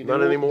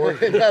 not anymore.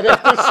 Not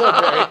after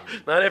Sunday.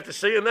 Not after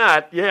seeing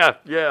that. Yeah.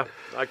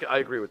 I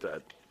agree with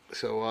that.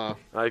 So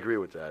I agree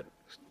with that.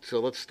 So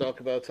let's talk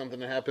about something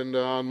that happened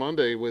on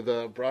Monday with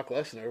Brock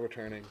Lesnar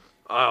returning.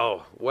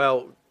 Oh,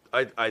 well,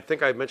 I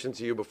think I mentioned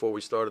to you before we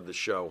started the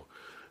show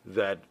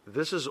that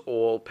this is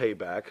all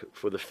payback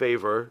for the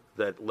favor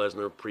that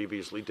Lesnar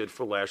previously did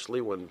for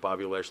Lashley when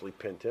Bobby Lashley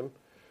pinned him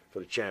for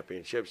the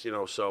championships,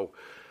 so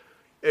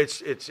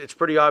it's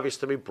pretty obvious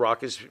to me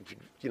Brock is,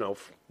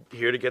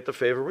 here to get the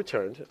favor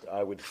returned,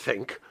 I would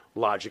think,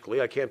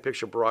 logically. I can't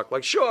picture Brock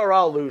like, sure,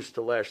 I'll lose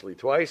to Lashley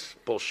twice.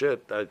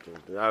 Bullshit. I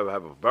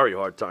have a very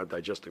hard time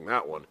digesting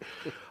that one.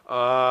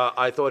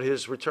 I thought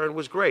his return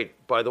was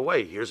great. By the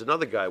way, here's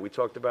another guy. We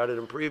talked about it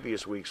in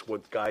previous weeks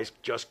with guys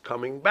just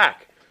coming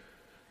back,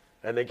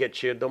 and they get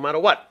cheered no matter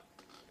what.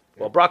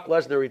 Well, Brock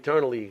Lesnar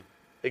eternally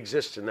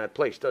exists in that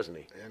place, doesn't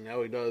he? And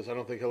now he does. I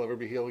don't think he'll ever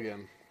be heel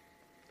again.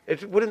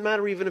 It wouldn't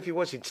matter even if he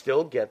was. He'd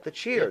still get the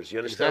cheers. You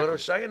understand what I'm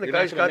saying? The You're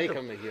guy's not got gonna make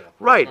him the heel.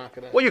 Right.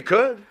 Gonna... Well, you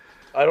could.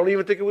 I don't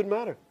even think it would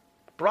matter.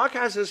 Brock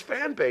has his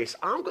fan base.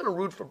 I'm going to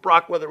root for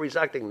Brock whether he's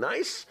acting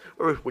nice,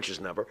 which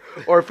is never,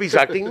 or if he's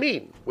acting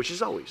mean, which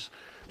is always.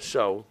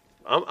 So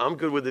I'm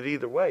good with it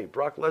either way.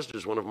 Brock Lesnar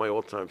is one of my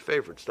all-time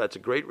favorites. That's a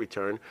great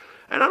return.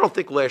 And I don't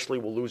think Lashley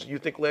will lose. You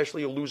think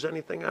Lashley will lose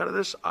anything out of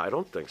this? I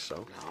don't think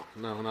so.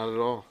 No, not at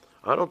all.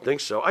 I don't think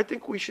so. I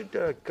think we should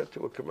cut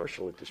to a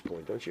commercial at this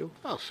point, don't you?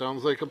 Oh,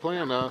 sounds like a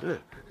plan. Yeah.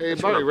 Hey,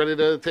 buddy, ready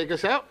to take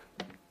us out?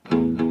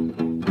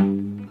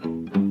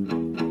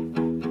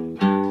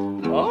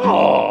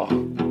 Oh,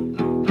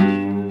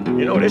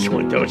 you know this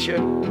one, don't you?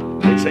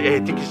 It's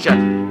hey, take a shot.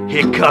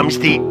 Here comes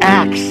the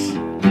axe,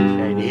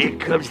 and here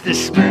comes the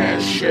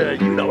smasher.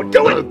 You know,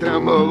 do it.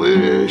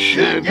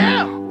 Demolition.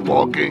 Yeah.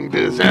 Walking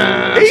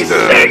disaster. He's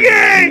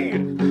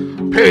singing.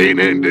 Pain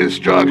and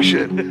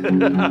destruction.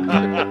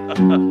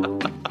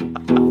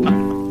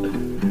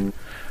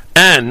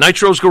 And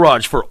Nitro's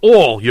Garage for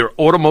all your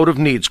automotive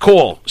needs.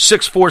 Call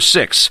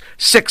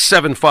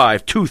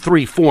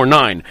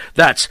 646-675-2349.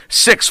 That's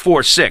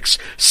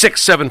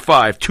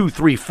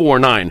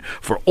 646-675-2349.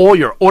 For all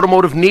your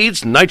automotive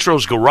needs,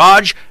 Nitro's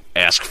Garage.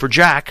 Ask for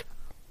Jack.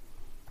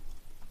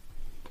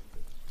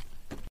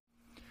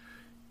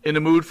 In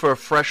the mood for a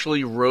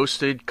freshly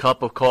roasted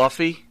cup of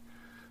coffee?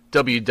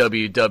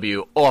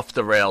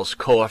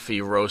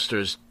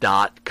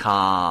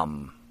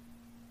 www.offtherailscoffeeroasters.com.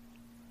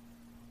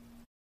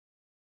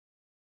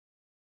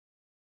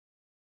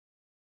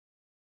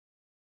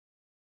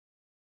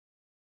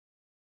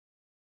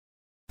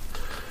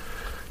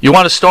 You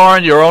want to star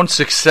in your own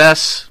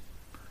success?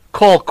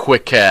 Call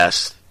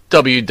QuickCast.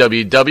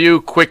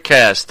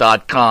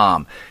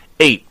 www.quickcast.com.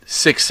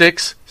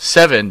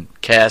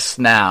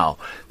 866-7-CAST-NOW.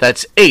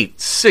 That's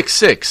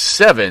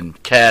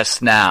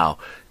 866-7-CAST-NOW.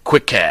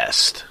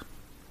 QuickCast.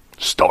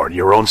 Star in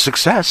your own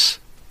success.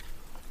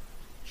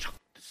 Shock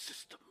the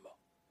system.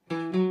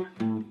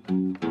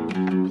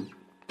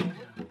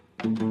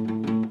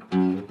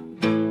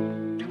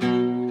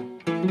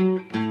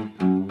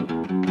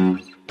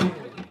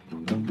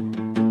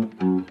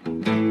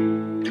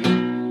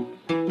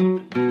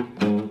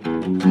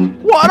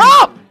 What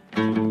up?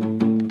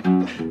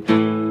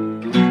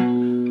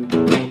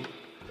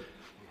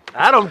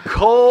 Adam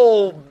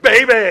Cole,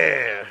 baby.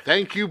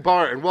 Thank you,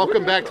 Bart, and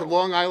welcome back to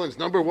Long Island's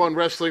 #1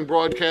 wrestling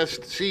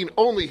broadcast, seen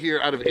only here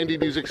out of Indie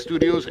Music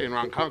Studios in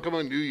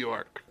Ronkonkoma, New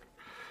York.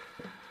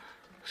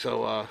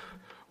 So,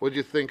 what'd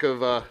you think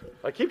of...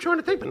 I keep trying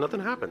to think, but nothing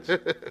happens.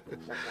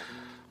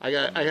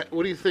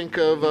 what do you think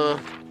of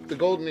the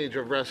golden age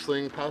of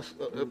wrestling,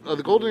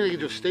 the golden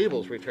age of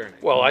stables returning?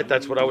 Well,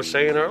 that's what I was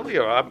saying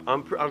earlier.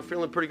 I'm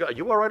feeling pretty good.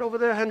 You all right over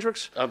there,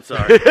 Hendrix? I'm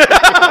sorry.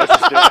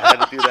 I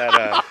had to do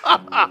that.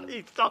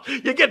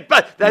 You get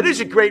back. That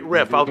is a great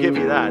riff. I'll give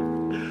you that.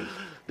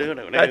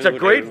 That's a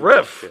great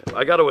riff.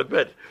 I got to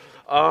admit.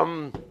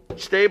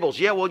 Stables.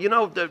 Yeah. Well,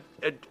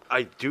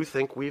 I do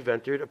think we've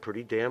entered a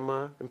pretty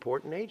damn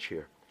important age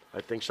here.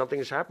 I think something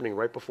is happening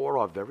right before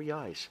our very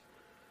eyes.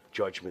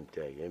 Judgment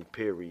Day,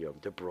 Imperium,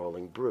 the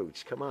Brawling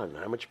Brutes. Come on,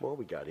 how much more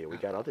we got here? We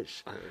got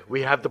others.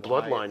 We have the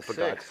Bloodline, for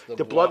God.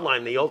 The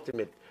Bloodline, the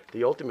ultimate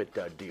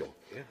deal.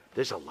 Yeah.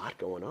 There's a lot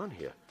going on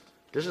here.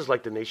 This is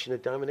like the Nation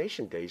of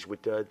Domination days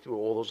with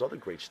all those other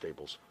great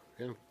stables.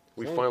 Yeah.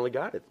 We finally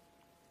got it.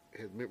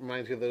 It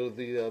reminds you of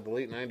the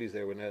late '90s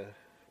there when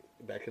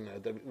back in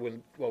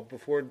when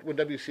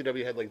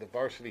WCW had like the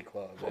Varsity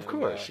Club. Of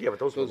course, yeah, but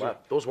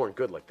those weren't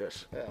good like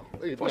this.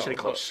 Varsity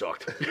Club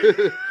sucked.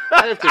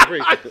 I have to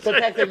agree. But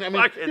back then, I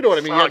mean, you know what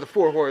I mean. You had the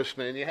Four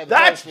Horsemen. You had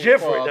that's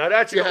different. Club, now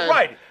that's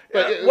right.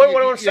 But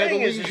what I'm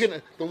saying is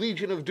the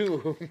Legion of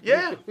Doom.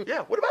 Yeah.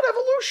 What about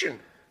Evolution?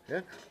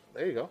 Yeah,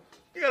 there you go.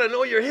 You got to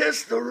know your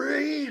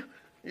history.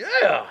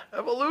 Yeah,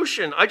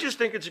 Evolution. I just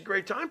think it's a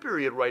great time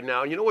period right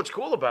now. You know what's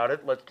cool about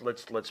it?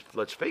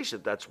 Let's face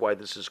it. That's why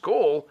this is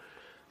cool.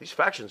 These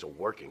factions are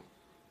working.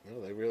 No,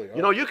 they really are.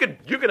 You know, you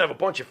could have a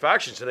bunch of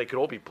factions and they could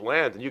all be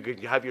planned, and you could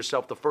have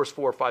yourself the first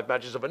 4 or 5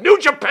 matches of a New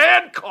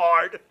Japan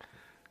card.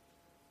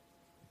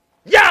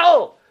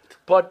 Yell!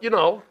 But, you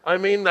know, I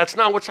mean, that's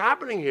not what's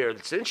happening here.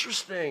 It's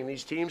interesting.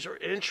 These teams are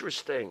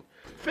interesting.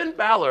 Finn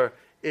Balor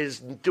is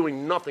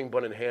doing nothing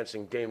but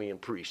enhancing Damian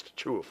Priest.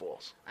 True or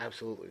false?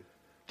 Absolutely.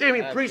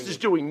 Damian Priest is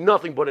doing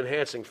nothing but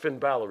enhancing Finn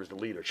Balor as the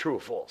leader. True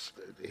or false?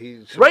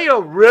 Rhea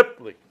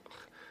Ripley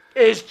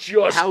is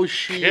just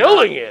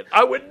killing it.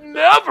 I would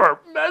never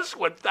mess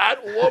with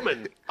that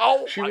woman.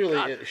 Oh, my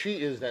God. She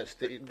is that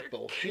state.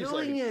 They're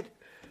killing it.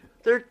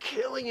 They're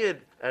killing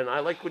it. And I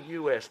like what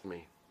you asked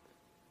me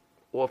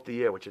off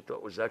the air, which I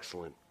thought was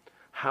excellent.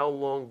 How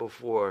long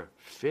before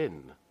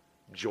Finn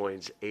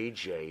joins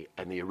AJ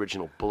and the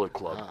original Bullet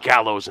Club,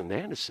 Gallows and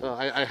Anderson?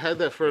 I had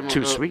that for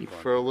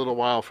a little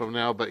while from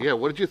now. But, yeah,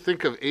 what did you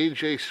think of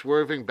AJ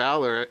swerving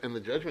Balor in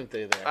the Judgment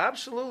Day there? I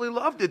absolutely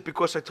loved it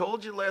because I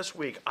told you last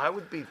week I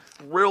would be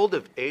thrilled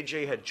if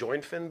AJ had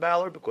joined Finn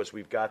Balor because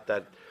we've got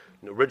that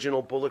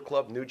original Bullet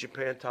Club New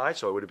Japan tie,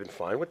 so I would have been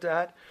fine with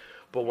that.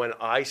 But when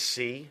I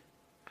see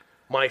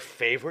my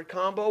favorite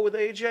combo with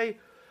AJ,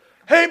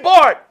 hey,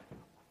 Bart,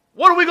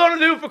 what are we going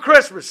to do for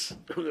Christmas?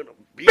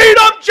 Beat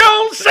up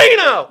John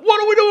Cena.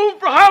 What are we doing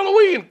for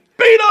Halloween?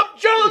 Beat up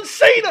John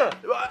Cena.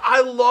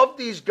 I love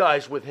these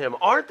guys with him.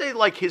 Aren't they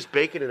like his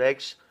bacon and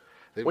eggs?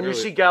 When you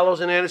see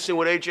Gallows and Anderson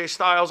with AJ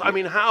Styles, I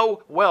mean,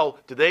 how well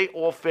do they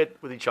all fit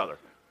with each other?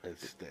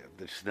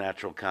 It's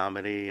natural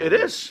comedy. It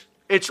is.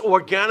 It's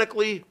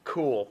organically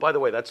cool. By the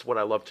way, that's what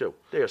I love, too.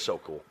 They are so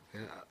cool.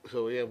 Yeah.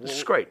 So, yeah.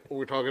 It's great. What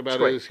we're talking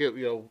about is, you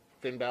know,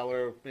 Finn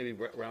Balor, maybe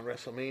around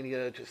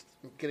WrestleMania, just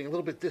getting a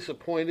little bit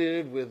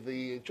disappointed with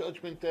the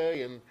Judgment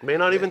Day. And may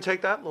not even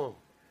take that long.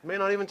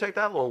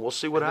 We'll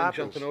see what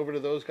happens. Jumping over to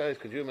those guys,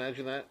 could you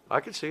imagine that?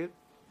 I could see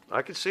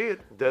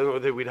it.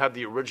 Then we'd have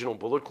the original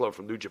Bullet Club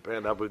from New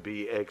Japan. That would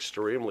be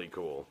extremely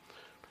cool.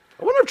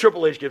 I wonder if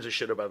Triple H gives a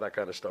shit about that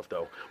kind of stuff,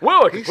 though.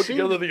 Well, I could put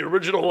together the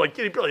original, like,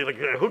 he'd be like,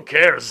 who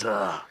cares?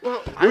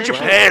 New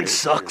Japan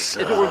sucks.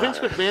 If it were Vince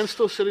McMahon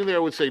still sitting there, I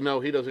would say,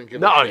 no, he doesn't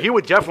give a shit. No, he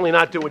would definitely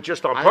not do it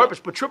just on purpose,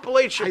 but Triple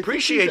H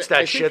appreciates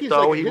that shit,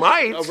 though. Like he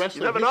might.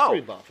 You never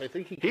know. Buff. I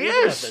think he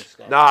is. That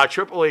stuff. Nah,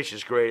 Triple H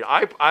is great.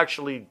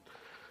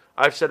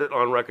 I've said it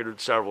on record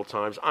several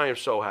times. I am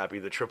so happy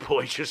that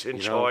Triple H is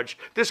in charge.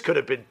 This could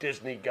have been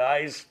Disney,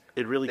 guys.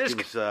 It really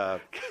gives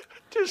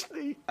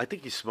Disney. I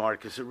think he's smart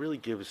because it really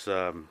gives,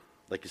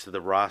 like you said,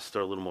 the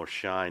roster a little more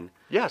shine.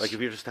 Yes. Like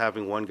if you're just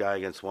having one guy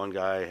against one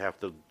guy,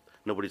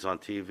 nobody's on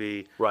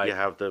TV. Right. You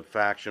have the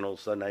factional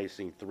Sun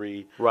Icing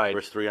 3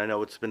 versus 3. I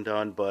know it's been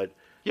done, but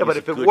yeah, but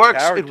if it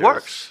works, it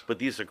works. But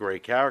these are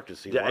great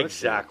characters. Yeah,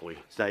 exactly.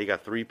 So now you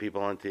got 3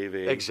 people on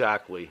TV.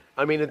 Exactly.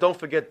 I mean, and don't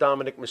forget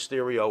Dominic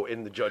Mysterio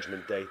in the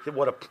Judgment Day.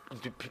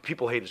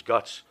 People hate his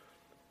guts.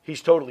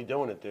 He's totally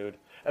doing it, dude.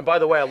 And by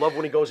the way, I love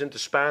when he goes into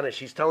Spanish.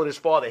 He's telling his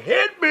father,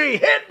 hit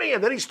me,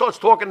 and then he starts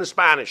talking in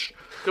Spanish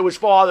to his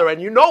father.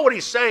 And you know what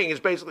he's saying is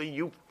basically,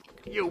 you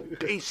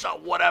piece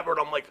of whatever. And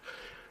I'm like,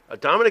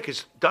 Dominic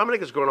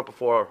has grown up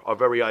before our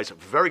very eyes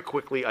very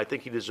quickly. I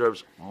think he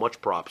deserves much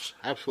props.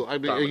 Absolutely. I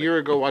mean, a year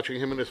ago, watching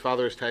him and his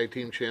father as tag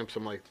team champs,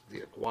 I'm like,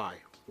 why?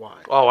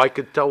 Oh, I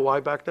could tell why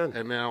back then.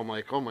 And now I'm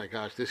like, oh my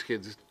gosh, this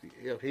kid's,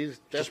 he's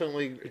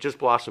definitely just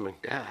blossoming.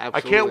 Yeah, absolutely.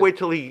 I can't wait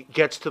till he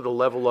gets to the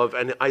level of,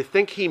 and I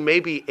think he may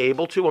be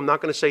able to. I'm not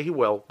going to say he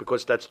will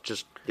because that's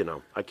just,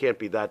 I can't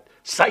be that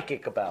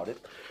psychic about it.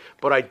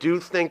 But I do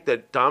think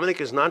that Dominic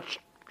is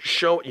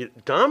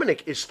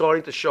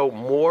starting to show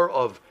more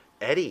of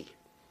Eddie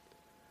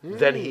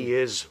than he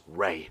is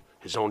Ray,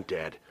 his own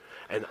dad.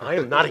 And I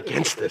am not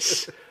against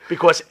this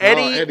because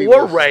Eddie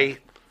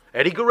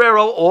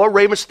Guerrero or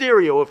Rey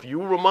Mysterio, if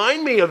you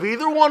remind me of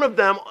either one of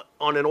them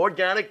on an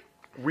organic,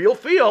 real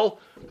feel,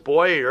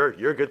 boy,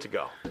 you're good to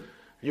go.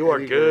 You are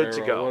good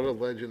to go. What a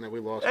legend that we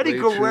lost. Eddie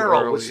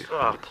Guerrero was,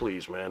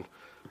 please, man.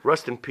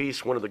 Rest in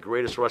peace, one of the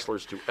greatest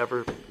wrestlers to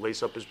ever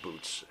lace up his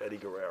boots, Eddie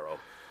Guerrero.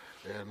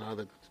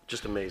 Yeah,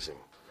 just amazing.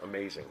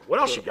 Amazing. What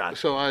else you got?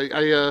 So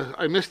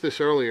I missed this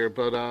earlier,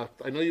 but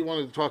I know you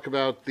wanted to talk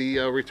about the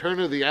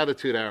return of the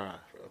Attitude Era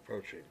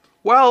approaching.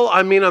 Well,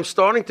 I mean, I'm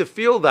starting to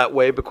feel that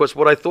way because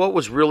what I thought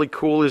was really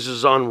cool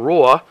is on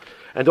Raw,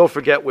 and don't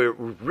forget we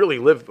really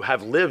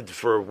have lived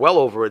for well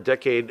over a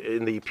decade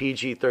in the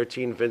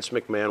PG-13 Vince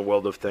McMahon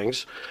world of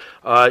things.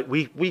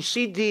 We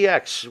see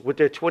DX with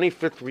their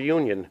 25th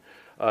reunion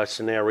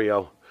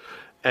scenario,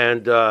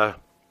 and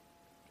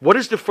what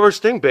is the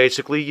first thing,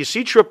 basically? You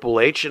see Triple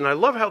H, and I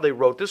love how they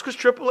wrote this, because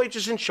Triple H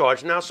is in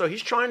charge now, so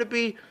he's trying to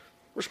be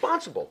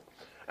responsible.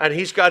 And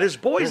he's got his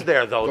boys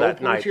there, though,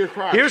 that night.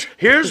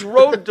 Here's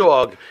Road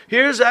Dogg.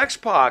 Here's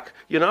X-Pac.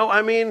 You know,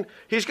 I mean,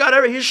 he's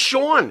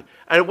Sean.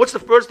 And what's the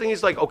first thing?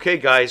 He's like, okay,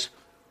 guys,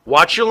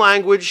 watch your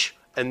language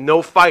and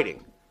no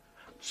fighting.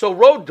 So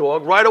Road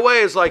Dogg right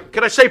away is like,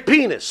 can I say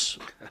penis?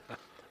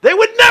 They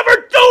would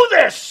never do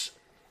this.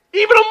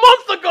 Even a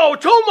month ago,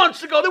 2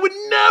 months ago, they would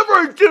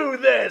never do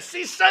this.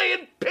 He's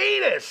saying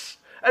penis.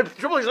 And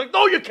Triple H's like,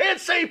 no, you can't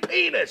say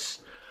penis.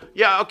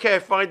 Yeah, okay, I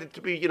find it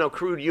to be,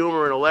 crude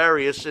humor and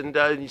hilarious, and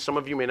some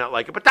of you may not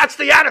like it, but that's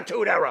the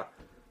Attitude Era.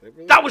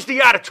 That was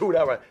the Attitude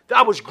Era.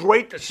 That was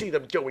great to see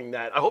them doing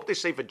that. I hope they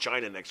say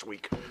Vagina next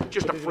week,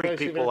 just to freak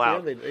people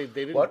out. They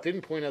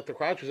didn't point out the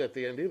crotches at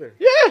the end either.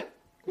 Yeah.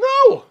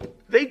 No,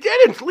 they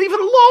didn't. Leave it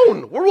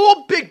alone. We're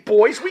all big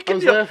boys. We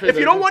can. If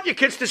you don't want your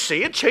kids to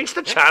see it, change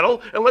the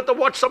channel and let them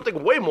watch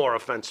something way more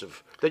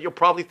offensive that you'll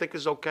probably think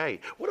is okay.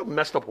 What a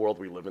messed up world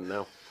we live in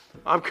now.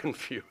 I'm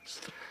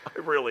confused. I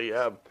really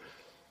am.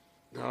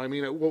 No, I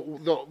mean,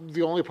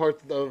 the only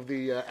part of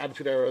the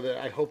Attitude Era that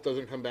I hope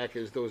doesn't come back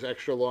is those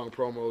extra long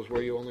promos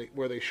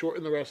where they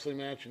shorten the wrestling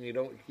match and you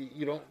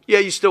don't. Yeah,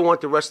 you still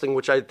want the wrestling,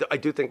 which I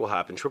do think will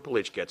happen. Triple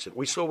H gets it.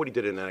 We saw what he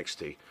did in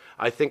NXT.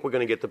 I think we're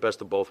going to get the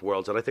best of both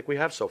worlds, and I think we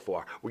have so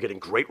far. We're getting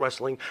great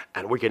wrestling,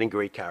 and we're getting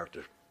great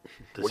character.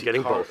 We're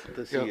getting both.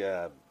 Does he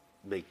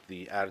make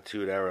the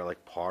Attitude Era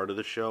like part of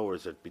the show, or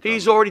is it?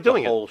 He's already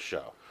doing the whole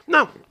show.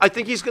 No, I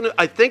think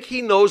I think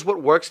he knows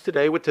what works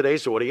today with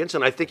today's audience,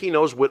 and I think he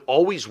knows what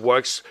always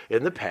works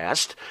in the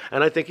past,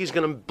 and I think he's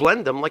going to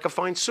blend them like a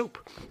fine soup.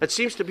 That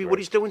seems to be what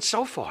he's doing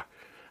so far,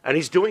 and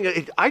he's doing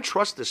it. I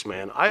trust this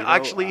man. I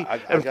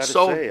gotta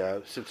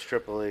say, since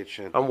Triple H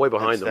and I'm way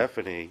behind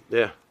Stephanie,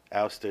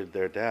 ousted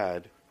their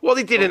dad. Well,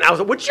 they didn't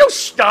oust. Would you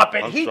stop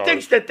it? He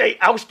thinks that they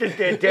ousted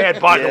their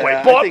dad. By the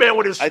way, Bartman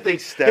with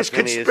his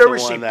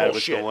conspiracy is the one bullshit.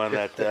 Was the one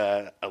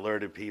that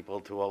alerted people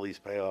to all these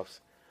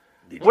payoffs.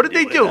 What did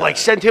they do? Like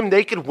send him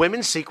naked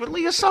women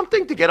secretly or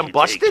something to get him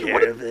busted?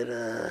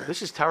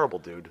 This is terrible,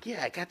 dude.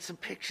 Yeah, I got some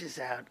pictures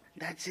out.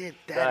 That's it.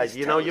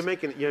 You're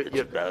making. It's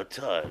about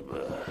time.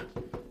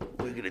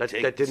 We're gonna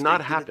take that did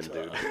not happen,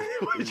 dude.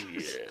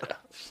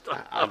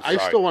 I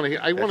still want to hear.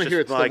 I want to hear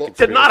it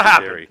did not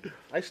happen.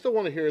 I still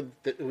want to hear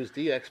that it was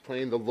DX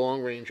playing the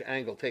long range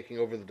angle, taking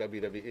over the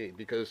WWE.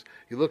 Because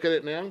you look at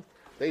it now,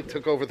 they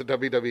took over the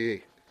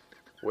WWE.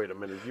 Wait a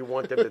minute. You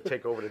want them to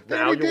take over the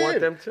now? You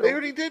want them to? They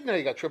already did. Now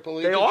you got Triple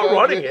H. They are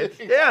running it.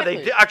 Exactly. Yeah, they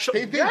did.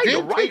 Actually,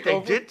 you're right. They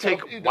did take.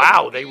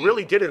 Wow, they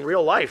really did in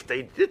real life.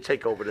 They did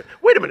take over the.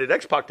 Wait a minute.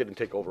 X-Pac didn't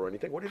take over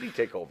anything. What did he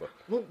take over?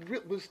 Well,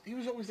 he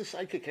was always the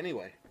sidekick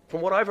anyway. From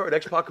what I've heard,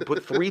 X-Pac could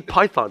put 3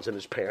 pythons in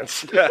his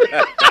pants.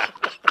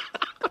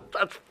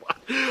 That's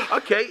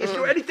okay. Is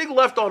there anything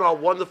left on our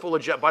wonderful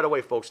agenda? By the way,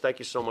 folks, thank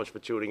you so much for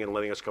tuning in and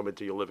letting us come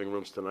into your living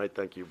rooms tonight.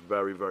 Thank you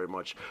very, very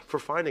much for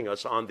finding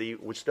us on the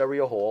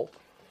Wisteria Hall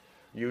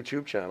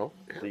YouTube channel,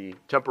 the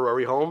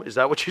temporary home. Is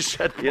that what you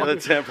said? Yeah, the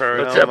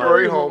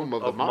temporary home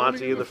of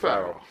Monty and the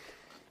Pharaoh.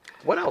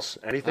 What else?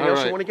 Anything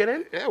else you want to get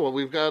in? Yeah, well,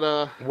 we've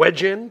got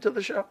wedge into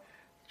the show.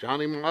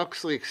 Johnny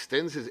Moxley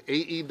extends his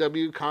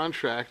AEW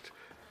contract.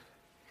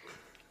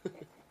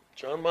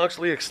 John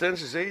Moxley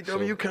extends his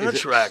AEW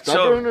contract. Is he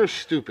stubborn or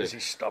stupid? Is he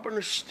stubborn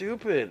or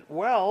stupid?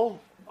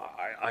 Well,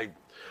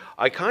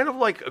 I kind of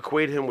like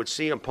equate him with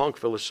CM Punk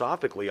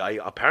philosophically.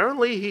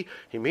 Apparently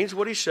he means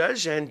what he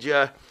says, and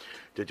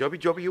the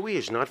WWE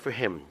is not for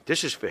him.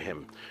 This is for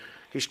him.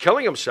 He's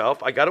killing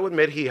himself. I got to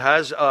admit, he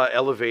has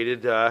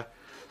elevated.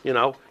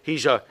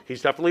 He's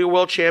definitely a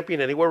world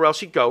champion anywhere else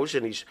he goes,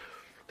 and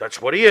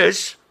that's what he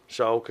is.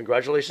 So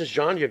congratulations,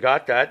 John. You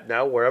got that.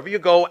 Now wherever you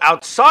go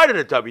outside of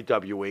the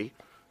WWE,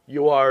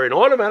 you are an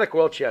automatic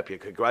world champion.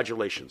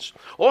 Congratulations.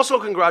 Also,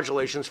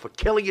 congratulations for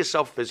killing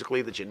yourself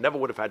physically, that you never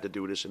would have had to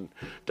do this in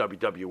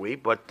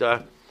WWE.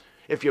 But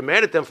if you're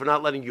mad at them for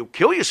not letting you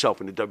kill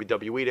yourself in the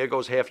WWE, there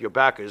goes half your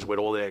backers with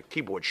all their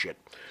keyboard shit.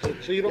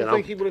 So you don't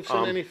think he would have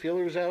sent any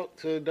feelers out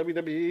to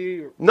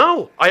WWE?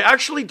 No, I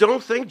actually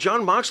don't think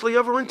John Moxley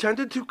ever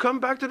intended to come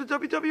back to the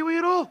WWE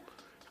at all.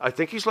 I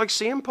think he's like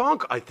CM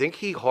Punk. I think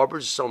he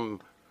harbors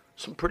some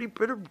pretty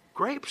bitter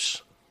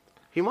grapes.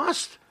 He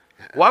must.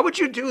 Why would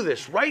you do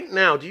this right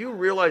now? Do you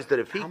realize that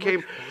if he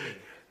came...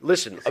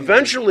 Listen,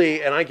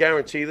 eventually, and I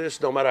guarantee this,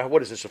 no matter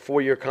what is this, a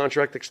 4-year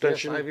contract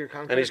extension? 5-year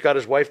contract. And he's got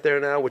his wife there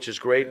now, which is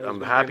great. Yeah,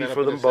 I'm happy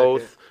for them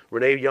both.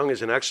 Renee Young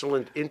is an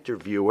excellent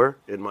interviewer,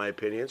 in my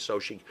opinion, so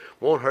she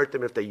won't hurt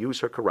them if they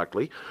use her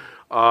correctly.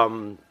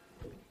 It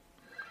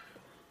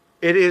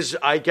is,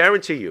 I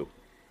guarantee you,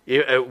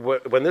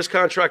 when this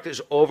contract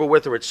is over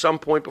with, or at some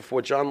point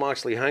before John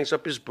Moxley hangs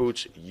up his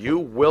boots, you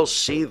will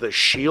see the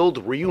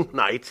Shield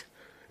reunite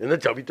in the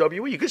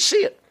WWE. You can see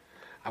it.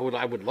 I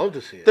would love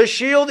to see it. The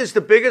Shield is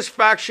the biggest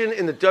faction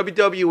in the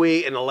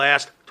WWE in the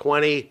last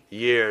 20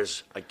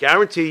 years. I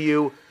guarantee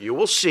you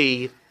will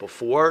see,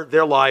 before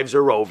their lives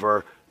are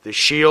over, the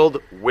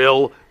Shield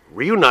will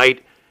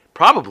reunite,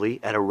 probably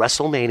at a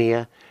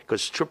WrestleMania,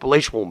 because Triple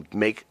H will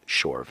make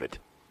sure of it.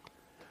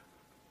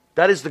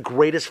 That is the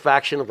greatest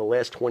faction of the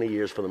last 20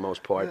 years for the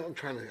most part. I'm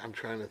trying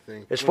to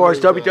think. As far as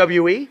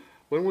WWE,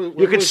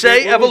 you could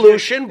say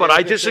Evolution, but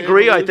I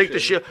disagree. I think the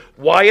Shield,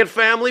 Wyatt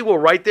family were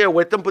right there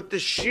with them, but the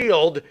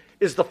Shield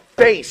is the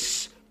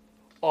face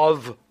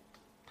of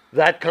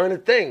that kind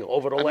of thing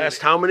over the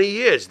last how many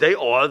years? They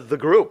are the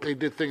group. They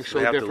did things so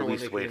they have different. to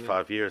at least wait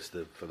 5 years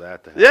for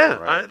that to happen. Yeah,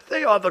 right?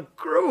 they are the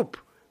group.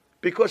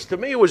 Because to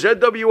me, it was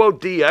NWO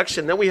DX,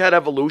 and then we had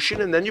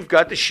Evolution, and then you've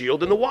got the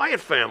Shield and the Wyatt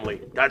family.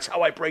 That's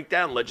how I break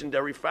down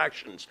legendary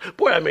factions.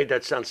 Boy, I made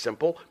that sound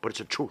simple, but it's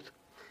the truth.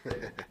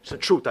 It's the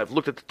truth. I've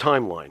looked at the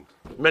timeline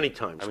many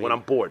times when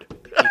I'm bored.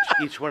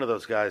 each one of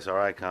those guys are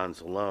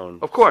icons alone.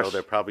 Of course. So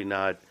they're probably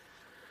not,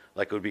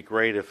 like it would be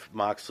great if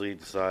Moxley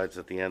decides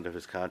at the end of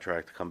his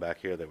contract to come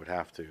back here, they would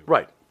have to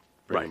Right.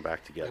 bring him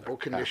back together. What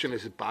condition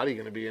is his body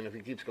going to be in if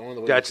he keeps going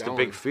the way That's he's the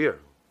going? big fear.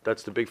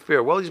 That's the big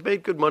fear. Well, he's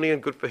made good money,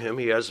 and good for him.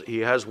 He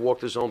has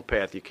walked his own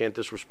path. You can't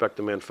disrespect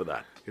the man for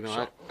that. You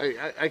know,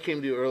 I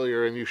came to you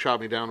earlier, and you shot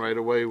me down right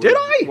away. Did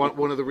I?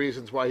 One of the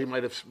reasons why he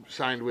might have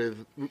signed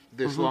with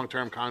this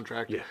long-term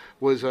contract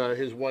was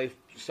his wife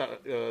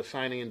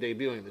signing and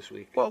debuting this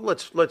week. Well,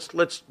 let's.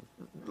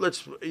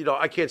 You know,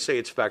 I can't say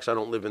it's facts. I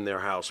don't live in their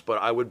house,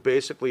 but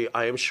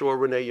I am sure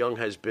Renee Young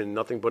has been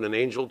nothing but an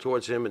angel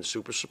towards him and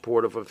super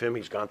supportive of him.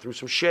 He's gone through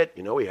some shit.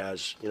 You know, he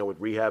has. You know, with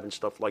rehab and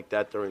stuff like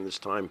that during this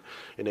time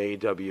in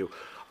AEW.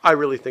 I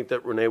really think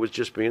that Renee was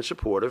just being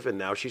supportive, and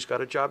now she's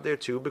got a job there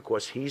too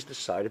because he's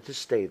decided to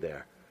stay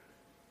there.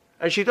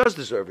 And she does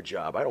deserve a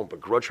job. I don't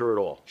begrudge her at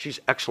all. She's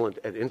excellent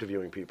at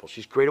interviewing people.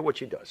 She's great at what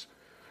she does.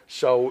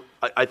 So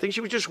I think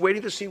she was just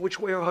waiting to see which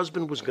way her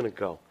husband was going to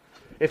go.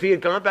 If he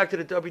had gone back to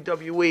the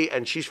WWE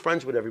and she's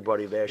friends with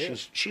everybody there,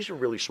 she's a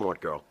really smart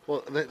girl.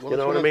 Well, that's you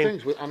know one what of I the mean?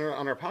 things on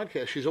her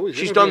podcast.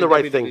 She's done the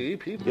right WWE thing,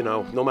 people. you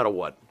know, no matter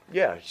what.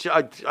 Yeah,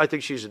 I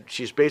think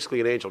she's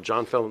basically an angel.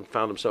 John found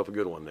himself a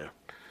good one there,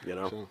 you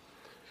know.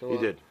 He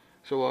did.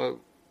 So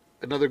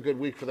another good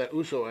week for that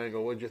Uso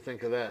angle. What'd you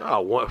think of that?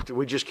 Oh,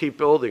 we just keep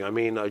building. I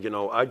mean, you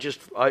know,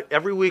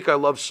 every week I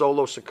love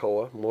Solo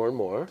Sikoa more and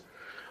more.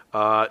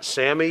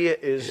 Sammy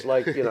is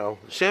like, you know,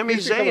 Sami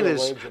Zayn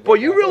is. Boy,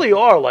 you really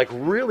are like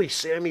really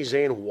Sami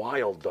Zayn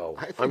wild though.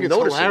 I think I'm it's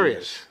noticing hilarious.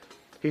 this.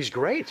 He's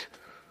great.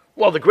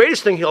 Well, the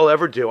greatest thing he'll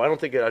ever do, I don't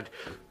think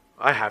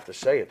I have to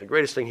say it. The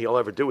greatest thing he'll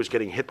ever do is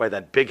getting hit by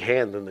that big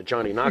hand in the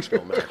Johnny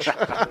Knoxville match.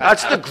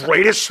 That's the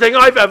greatest thing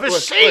I've ever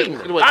seen.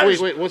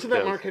 Wait, wasn't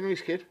that Mark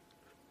Henry's kid?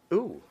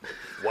 Ooh,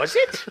 was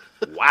it?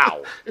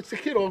 Wow. It's the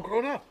kid all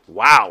grown up.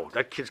 Wow,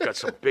 that kid's got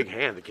some big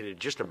hand. Can you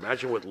just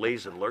imagine what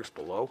lays and lurks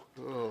below?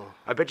 Oh.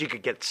 I bet you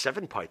could get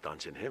 7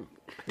 pythons in him.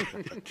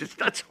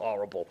 That's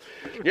horrible.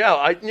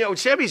 Yeah,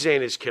 Sami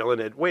Zayn is killing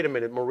it. Wait a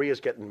minute,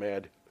 Maria's getting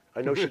mad.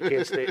 I know she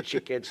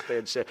can't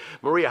stand.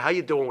 Maria, how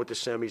you doing with the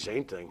Sami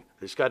Zayn thing?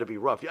 It's got to be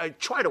rough. I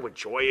try to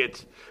enjoy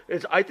it.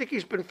 I think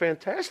he's been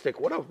fantastic.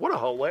 What a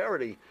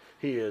hilarity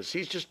he is.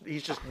 He's just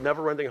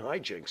never-ending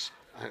hijinks.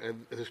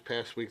 This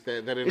past week,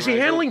 is he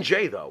handling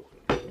Jay though?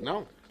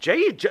 No.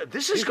 Jay,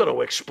 this is going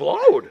to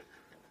explode.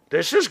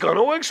 This is going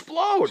to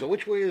explode. So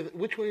which way is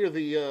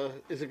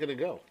it going to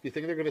go? You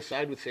think they're going to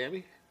side with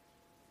Sammy?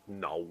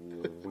 No,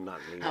 not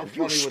me.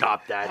 You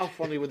stop that. How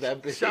funny would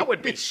that be? That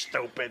would be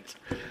stupid.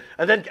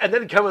 And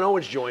then Kevin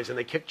Owens joins and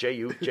they kick Jey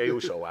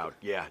Uso out.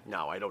 Yeah,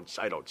 no, I don't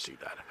see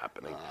that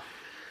happening.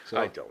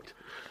 I don't.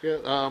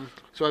 Yeah.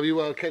 So have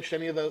you catched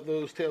any of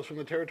those Tales from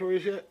the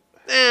Territories yet?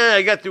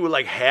 I got through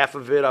like half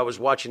of it. I was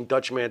watching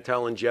Dutch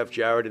Mantel and Jeff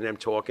Jarrett and them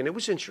talking. It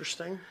was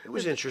interesting.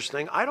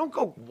 I don't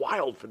go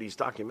wild for these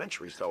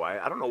documentaries, though.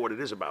 I don't know what it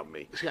is about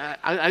me. See,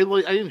 I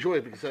enjoy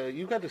it because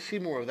you got to see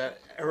more of that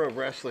era of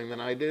wrestling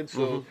than I did.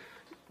 So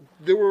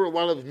there were a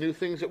lot of new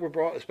things that were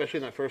brought, especially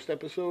in that first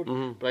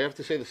episode. But I have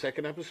to say the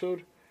second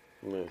episode,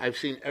 I've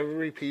seen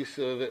every piece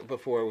of it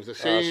before. It was the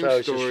same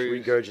stories. So it's just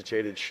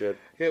regurgitated shit.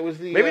 Yeah, it was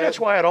the. Maybe that's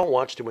why I don't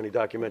watch too many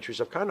documentaries.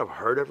 I've kind of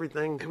heard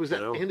everything. It was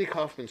that Andy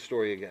Kaufman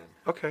story again.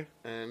 Okay.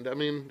 And I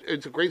mean,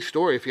 it's a great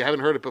story if you haven't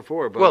heard it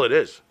before. But well, it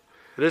is.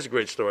 It is a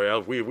great story.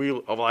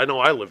 I know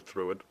I lived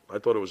through it. I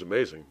thought it was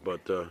amazing.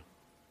 But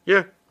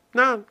yeah,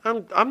 no,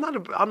 I'm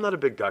not a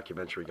big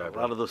documentary guy. A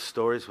lot of those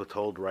stories were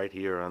told right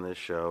here on this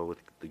show with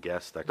the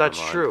guests that That's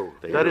come on. true.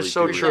 They That really is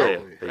so do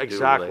true. they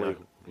Exactly.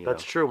 do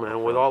That's true,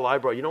 man. With all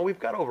eyebrow, we've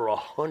got over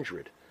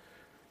 100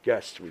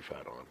 guests we've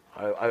had on.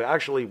 I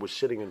actually was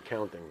sitting and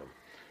counting them,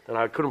 and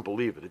I couldn't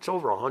believe it. It's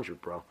over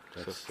 100, bro.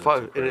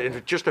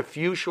 In just a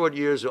few short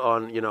years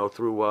on,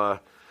 through,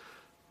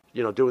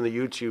 doing the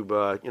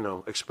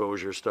YouTube,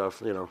 exposure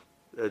stuff.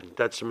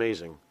 That's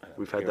amazing.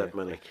 We've had that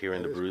many. Like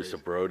hearing the Bruce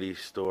Brody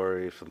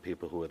story from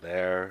people who were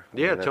there.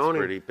 Yeah, that's Tony.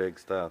 Pretty big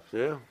stuff.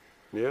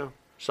 Yeah.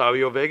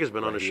 Savio Vega's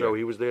been on the show.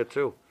 He was there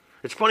too.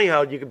 It's funny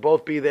how you could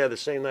both be there the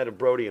same night of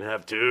Brody and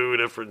have 2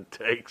 different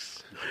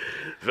takes.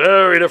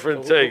 Very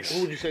different takes.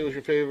 Who would you say was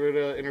your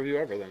favorite interview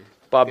ever then?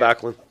 Bob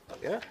Backlund.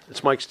 Yeah.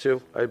 It's Mike's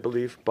too, I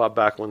believe. Bob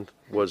Backlund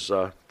was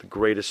the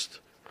greatest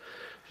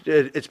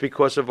It's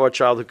because of our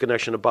childhood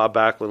connection to Bob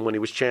Backlund. When he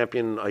was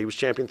champion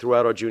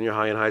throughout our junior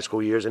high and high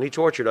school years, and he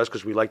tortured us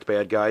because we liked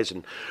bad guys,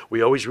 and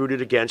we always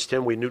rooted against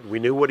him. We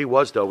knew what he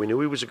was, though. We knew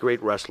he was a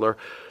great wrestler.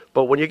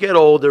 But when you get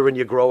older and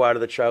you grow out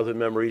of the childhood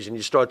memories and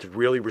you start to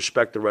really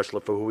respect the wrestler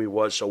for who he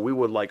was, so we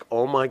were like,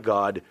 oh, my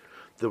God,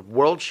 the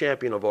world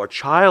champion of our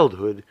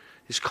childhood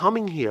is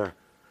coming here.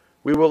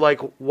 We were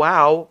like,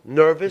 wow,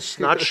 nervous,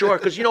 not sure.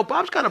 Because,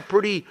 Bob's got a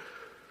pretty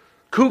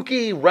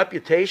kooky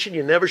reputation.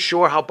 You're never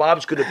sure how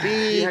Bob's going to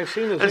be. Yeah, I've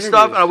seen those and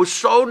stuff. And I was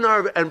so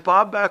nervous. And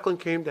Bob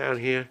Backlund came down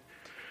here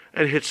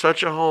and hit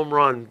such a home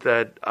run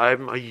that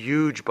I'm a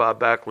huge Bob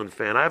Backlund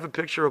fan. I have a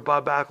picture of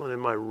Bob Backlund in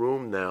my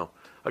room now.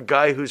 A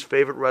guy whose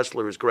favorite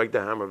wrestler is Greg the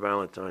Hammer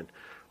Valentine.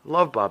 I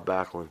love Bob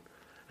Backlund.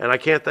 And I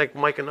can't thank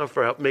Mike enough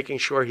for making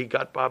sure he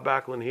got Bob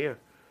Backlund here.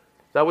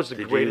 That was the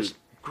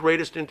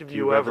greatest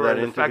interview ever.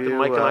 And the fact that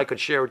Mike and I could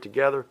share it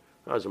together,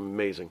 that was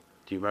amazing.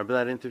 Do you remember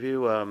that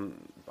interview?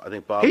 I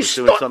think Bob was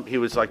doing something. He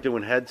was like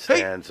doing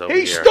headstands over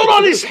here. He stood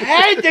on his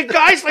head. The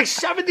guy's like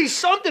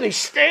 70-something. He's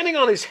standing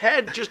on his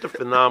head. Just a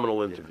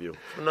phenomenal interview.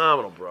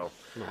 Phenomenal, bro.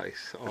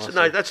 Nice. Awesome.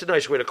 That's a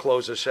nice way to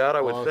close this out,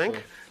 I would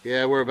think.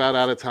 Yeah, we're about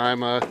out of time.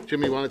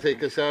 Jimmy, you want to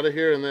take us out of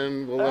here, and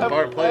then we'll let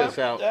Bart play us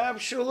out?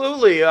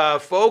 Absolutely.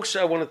 Folks,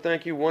 I want to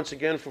thank you once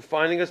again for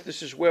finding us.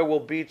 This is where we'll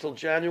be till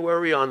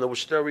January on the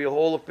Wisteria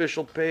Hall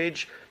official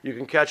page. You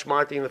can catch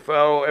Monty and the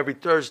Pharaoh every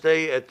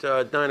Thursday at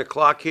 9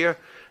 o'clock here.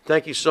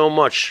 Thank you so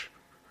much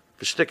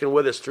for sticking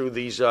with us through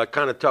these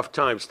kind of tough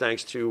times,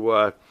 thanks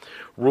to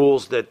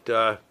rules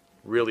that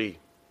really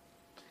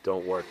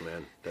don't work,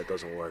 man. That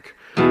doesn't work.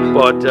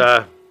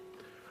 But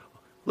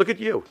look at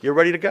you. You're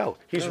ready to go.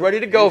 He's ready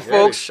to go,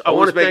 folks. I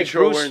want to thank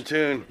Bruce. We're in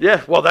tune.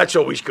 Yeah, well, that's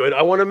always good.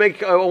 I want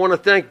to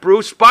thank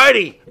Bruce.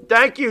 Spidey,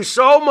 thank you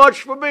so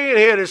much for being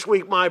here this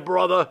week, my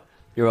brother.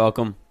 You're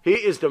welcome. He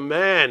is the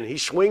man. He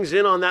swings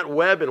in on that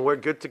web, and we're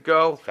good to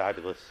go.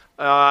 Fabulous.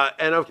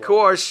 And, of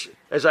course,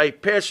 as I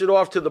pass it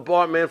off to the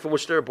Bart man from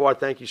Wisteria, Bart,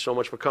 thank you so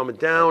much for coming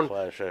down. My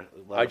pleasure.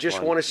 I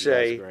just want to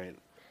say,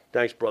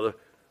 thanks, brother.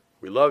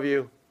 We love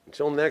you.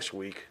 Until next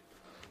week.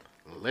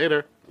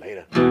 Later.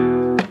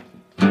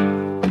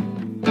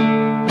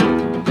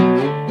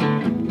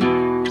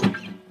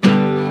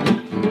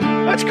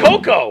 That's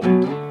Coco.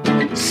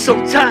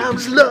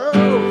 Sometimes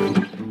love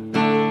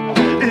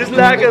is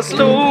like a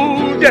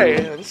slow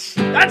dance.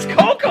 That's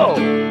Coco.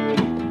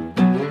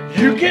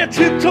 You get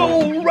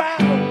tiptoe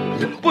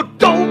around, but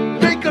don't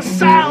make a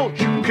sound.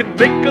 You can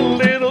make a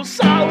little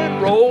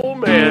solid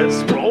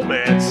romance.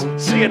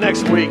 See you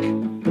next week.